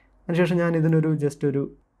ചെയ്തു. അതിനുശേഷം ഞാൻ ഇതിനൊരു ജസ്റ്റ് ഒരു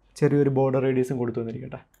ചെറിയൊരു ബോർഡർ റേഡിയസും കൊടുത്തു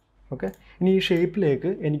വന്നിരിക്കട്ടെ. ഓക്കെ, ഇനി ഈ ഷേപ്പിലേക്ക്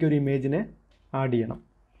എനിക്കൊരു ഇമേജിനെ ആഡ് ചെയ്യണം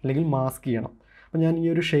അല്ലെങ്കിൽ മാസ്ക് ചെയ്യണം. അപ്പോൾ ഞാൻ ഈ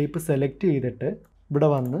ഒരു ഷേപ്പ് സെലക്ട് ചെയ്തിട്ട് ഇവിടെ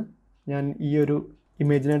വന്ന് ഞാൻ ഈ ഒരു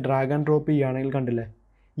ഇമേജിനെ ഡ്രാഗ് ആൻഡ് ഡ്രോപ്പ് ചെയ്യുകയാണെങ്കിൽ കണ്ടില്ലേ,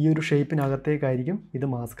 ഈ ഒരു ഷേപ്പിനകത്തേക്കായിരിക്കും ഇത്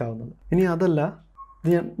മാസ്ക് ആവുന്നത്. ഇനി അതല്ല,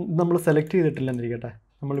 ഇത് നമ്മൾ സെലക്ട് ചെയ്തിട്ടില്ലെന്നിരിക്കട്ടെ,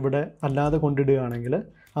 നമ്മളിവിടെ അല്ലാതെ കൊണ്ടിടുകയാണെങ്കിൽ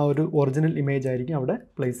ആ ഒരു ഒറിജിനൽ ഇമേജ് ആയിരിക്കും അവിടെ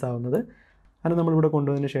പ്ലേസ് ആവുന്നത്. അങ്ങനെ നമ്മളിവിടെ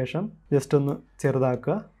കൊണ്ടുവന്നതിന് ശേഷം ജസ്റ്റ് ഒന്ന്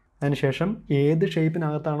ചെറുതാക്കുക. അതിനുശേഷം ഏത്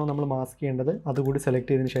ഷേപ്പിനകത്താണോ നമ്മൾ മാസ്ക് ചെയ്യേണ്ടത് അതുകൂടി സെലക്ട്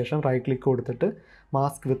ചെയ്തതിന് ശേഷം റൈറ്റ് ക്ലിക്ക് കൊടുത്തിട്ട്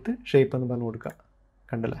മാസ്ക് വിത്ത് ഷേപ്പ് എന്ന് പറഞ്ഞു കൊടുക്കുക.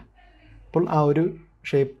 കണ്ടില്ലേ, അപ്പോൾ ആ ഒരു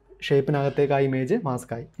ഷേപ്പിനകത്തേക്ക് ആ ഇമേജ്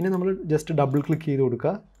മാസ്കായി. ഇനി നമ്മൾ ജസ്റ്റ് ഡബിൾ ക്ലിക്ക് ചെയ്ത്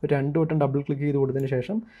കൊടുക്കുക. 2 വട്ടം ഡബിൾ ക്ലിക്ക് ചെയ്ത് കൊടുത്തതിന്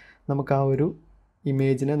ശേഷം നമുക്ക് ആ ഒരു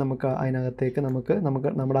ഇമേജിനെ നമുക്ക് അതിനകത്തേക്ക് നമുക്ക്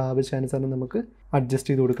നമ്മുടെ ആവശ്യാനുസരണം നമുക്ക് അഡ്ജസ്റ്റ്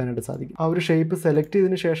ചെയ്ത് കൊടുക്കാനായിട്ട് സാധിക്കും. ആ ഒരു ഷേപ്പ് സെലക്ട്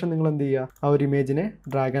ചെയ്തതിന് ശേഷം നിങ്ങൾ എന്ത് ചെയ്യുക, ആ ഒരു ഇമേജിനെ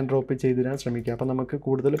ഡ്രാഗ് ആൻഡ് ഡ്രോപ്പ് ചെയ്തിടാൻ ശ്രമിക്കുക. അപ്പോൾ നമുക്ക്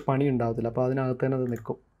കൂടുതൽ പണി ഉണ്ടാവത്തില്ല. അപ്പോൾ അതിനകത്ത് തന്നെ അത്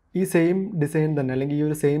നിൽക്കും. ഈ സെയിം ഡിസൈൻ തന്നെ അല്ലെങ്കിൽ ഈ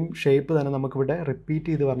ഒരു സെയിം ഷേപ്പ് തന്നെ നമുക്കിവിടെ റിപ്പീറ്റ്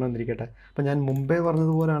ചെയ്ത് പറഞ്ഞു വന്നിരിക്കട്ടെ. അപ്പോൾ ഞാൻ മുമ്പേ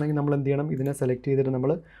പറഞ്ഞതുപോലെ ആണെങ്കിൽ നമ്മൾ എന്ത് ചെയ്യണം, ഇതിനെ സെലക്ട് ചെയ്തിട്ട്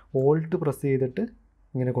നമ്മൾ ഓൾട്ട് പ്രസ് ചെയ്തിട്ട്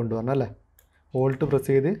ഇങ്ങനെ കൊണ്ടുവരണം അല്ലേ. ഓൾട്ട് പ്രസ്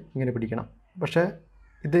ചെയ്ത് ഇങ്ങനെ പിടിക്കണം. പക്ഷേ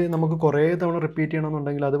ഇത് നമുക്ക് കുറേ തവണ റിപ്പീറ്റ്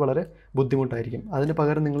ചെയ്യണമെന്നുണ്ടെങ്കിൽ അത് വളരെ ബുദ്ധിമുട്ടായിരിക്കും. അതിന്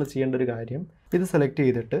പകരം നിങ്ങൾ ചെയ്യേണ്ട ഒരു കാര്യം, ഇത് സെലക്ട്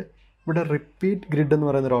ചെയ്തിട്ട് ഇവിടെ റിപ്പീറ്റ് ഗ്രിഡ് എന്ന്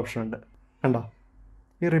പറയുന്നൊരു ഓപ്ഷൻ ഉണ്ട് കണ്ടോ.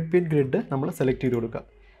 ഈ റിപ്പീറ്റ് ഗ്രിഡ് നമ്മൾ സെലക്ട് ചെയ്ത് കൊടുക്കുക.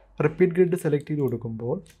 റിപ്പീറ്റ് ഗ്രിഡ് സെലക്ട് ചെയ്ത്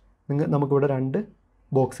കൊടുക്കുമ്പോൾ നമുക്കിവിടെ 2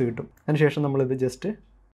 ബോക്സ് കിട്ടും. അതിനുശേഷം നമ്മളിത് ജസ്റ്റ്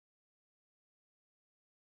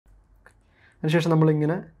അതിനുശേഷം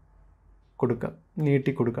നമ്മളിങ്ങനെ കൊടുക്കുക,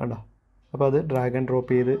 നീട്ടി കൊടുക്കുക കണ്ടോ. അപ്പോൾ അത് ഡ്രാഗ് ആൻഡ്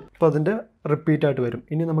ഡ്രോപ്പ് ചെയ്ത് ഇപ്പോൾ അതിൻ്റെ റിപ്പീറ്റായിട്ട് വരും.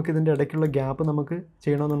 ഇനി നമുക്കിതിൻ്റെ ഇടയ്ക്കുള്ള ഗ്യാപ്പ് നമുക്ക്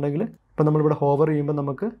ചെയ്യണമെന്നുണ്ടെങ്കിൽ ഇപ്പോൾ നമ്മളിവിടെ ഹോവർ ചെയ്യുമ്പോൾ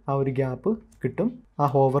നമുക്ക് ആ ഒരു ഗ്യാപ്പ് കിട്ടും. ആ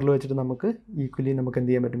ഹോവറിൽ വെച്ചിട്ട് നമുക്ക് ഈക്വലി നമുക്ക്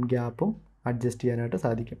എന്ത് ചെയ്യാൻ പറ്റും, ഗ്യാപ്പും അഡ്ജസ്റ്റ് ചെയ്യാനായിട്ട്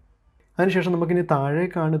സാധിക്കും. അതിനുശേഷം നമുക്കിനി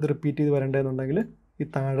താഴേക്കാണ് ഇത് റിപ്പീറ്റ് ചെയ്ത് വരേണ്ടതെന്നുണ്ടെങ്കിൽ ഈ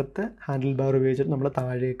താഴത്തെ ഹാൻഡിൽ ബാർ ഉപയോഗിച്ചിട്ട് നമ്മൾ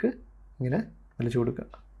താഴേക്ക് ഇങ്ങനെ വലിച്ചു കൊടുക്കുക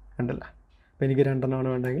കണ്ടല്ല. അപ്പോൾ എനിക്ക് 2 എണ്ണമാണ്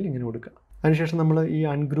വേണ്ടെങ്കിൽ ഇങ്ങനെ കൊടുക്കുക. അതിനുശേഷം നമ്മൾ ഈ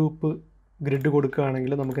അൺഗ്രൂപ്പ് ഗ്രിഡ്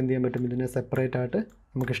കൊടുക്കുകയാണെങ്കിൽ നമുക്ക് എന്ത് ചെയ്യാൻ പറ്റും, ഇതിനെ സെപ്പറേറ്റ് ആയിട്ട്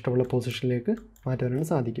നമുക്ക് ഇഷ്ടമുള്ള പൊസിഷനിലേക്ക് മാറ്റാനായിട്ട്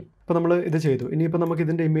സാധിക്കും. അപ്പോൾ നമ്മൾ ഇത് ചെയ്തു. ഇനിയിപ്പോൾ നമുക്ക്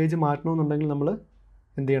ഇതിൻ്റെ ഇമേജ് മാറ്റണമെന്നുണ്ടെങ്കിൽ നമ്മൾ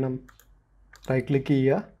എന്ത് ചെയ്യണം, റൈറ്റ് ക്ലിക്ക്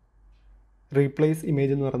ചെയ്യുക, റീപ്ലേസ്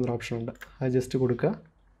ഇമേജ് എന്ന് പറയുന്നൊരു ഓപ്ഷൻ ഉണ്ട്. അത് ജസ്റ്റ് കൊടുക്കുക.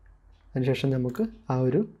 അതിനുശേഷം നമുക്ക് ആ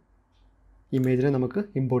ഒരു ഇമേജിനെ നമുക്ക്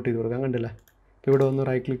ഇമ്പോർട്ട് ചെയ്ത് കൊടുക്കാം കണ്ടില്ലേ. ഇപ്പോൾ ഇവിടെ വന്ന്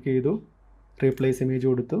റൈറ്റ് ക്ലിക്ക് ചെയ്തു, റീപ്ലേസ് ഇമേജ്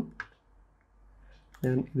കൊടുത്തു,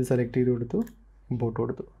 ഞാൻ ഇത് സെലക്ട് ചെയ്ത് കൊടുത്തു, ഇമ്പോർട്ട്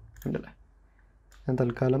കൊടുത്തു കണ്ടില്ലേ. ഞാൻ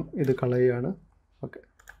തൽക്കാലം ഇത് കളയുകയാണ്. ഓക്കെ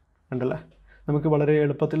കണ്ടല്ലേ. നമുക്ക് വളരെ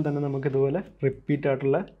എളുപ്പത്തിൽ തന്നെ നമുക്ക് ഇതുപോലെ റിപ്പീറ്റ്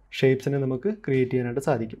ആയിട്ടുള്ള ഷേപ്സിനെ നമുക്ക് ക്രിയേറ്റ് ചെയ്യാനായിട്ട്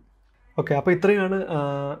സാധിക്കും. ഓക്കെ, അപ്പോൾ ഇത്രയാണ്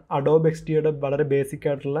അഡോബ് XDയുടെ വളരെ ബേസിക്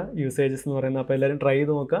ആയിട്ടുള്ള യൂസേജസ് എന്ന് പറയുന്നത്. അപ്പോൾ എല്ലാവരും ട്രൈ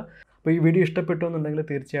ചെയ്ത് നോക്കുക. അപ്പോൾ ഈ വീഡിയോ ഇഷ്ടപ്പെട്ടു എന്നുണ്ടെങ്കിൽ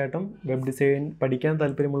തീർച്ചയായിട്ടും വെബ് ഡിസൈൻ പഠിക്കാൻ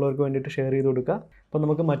താല്പര്യമുള്ളവർക്ക് വേണ്ടിയിട്ട് ഷെയർ ചെയ്ത് കൊടുക്കുക. അപ്പോൾ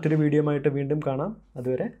നമുക്ക് മറ്റൊരു വീഡിയോ ആയിട്ട് വീണ്ടും കാണാം.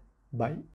 അതുവരെ ബൈ.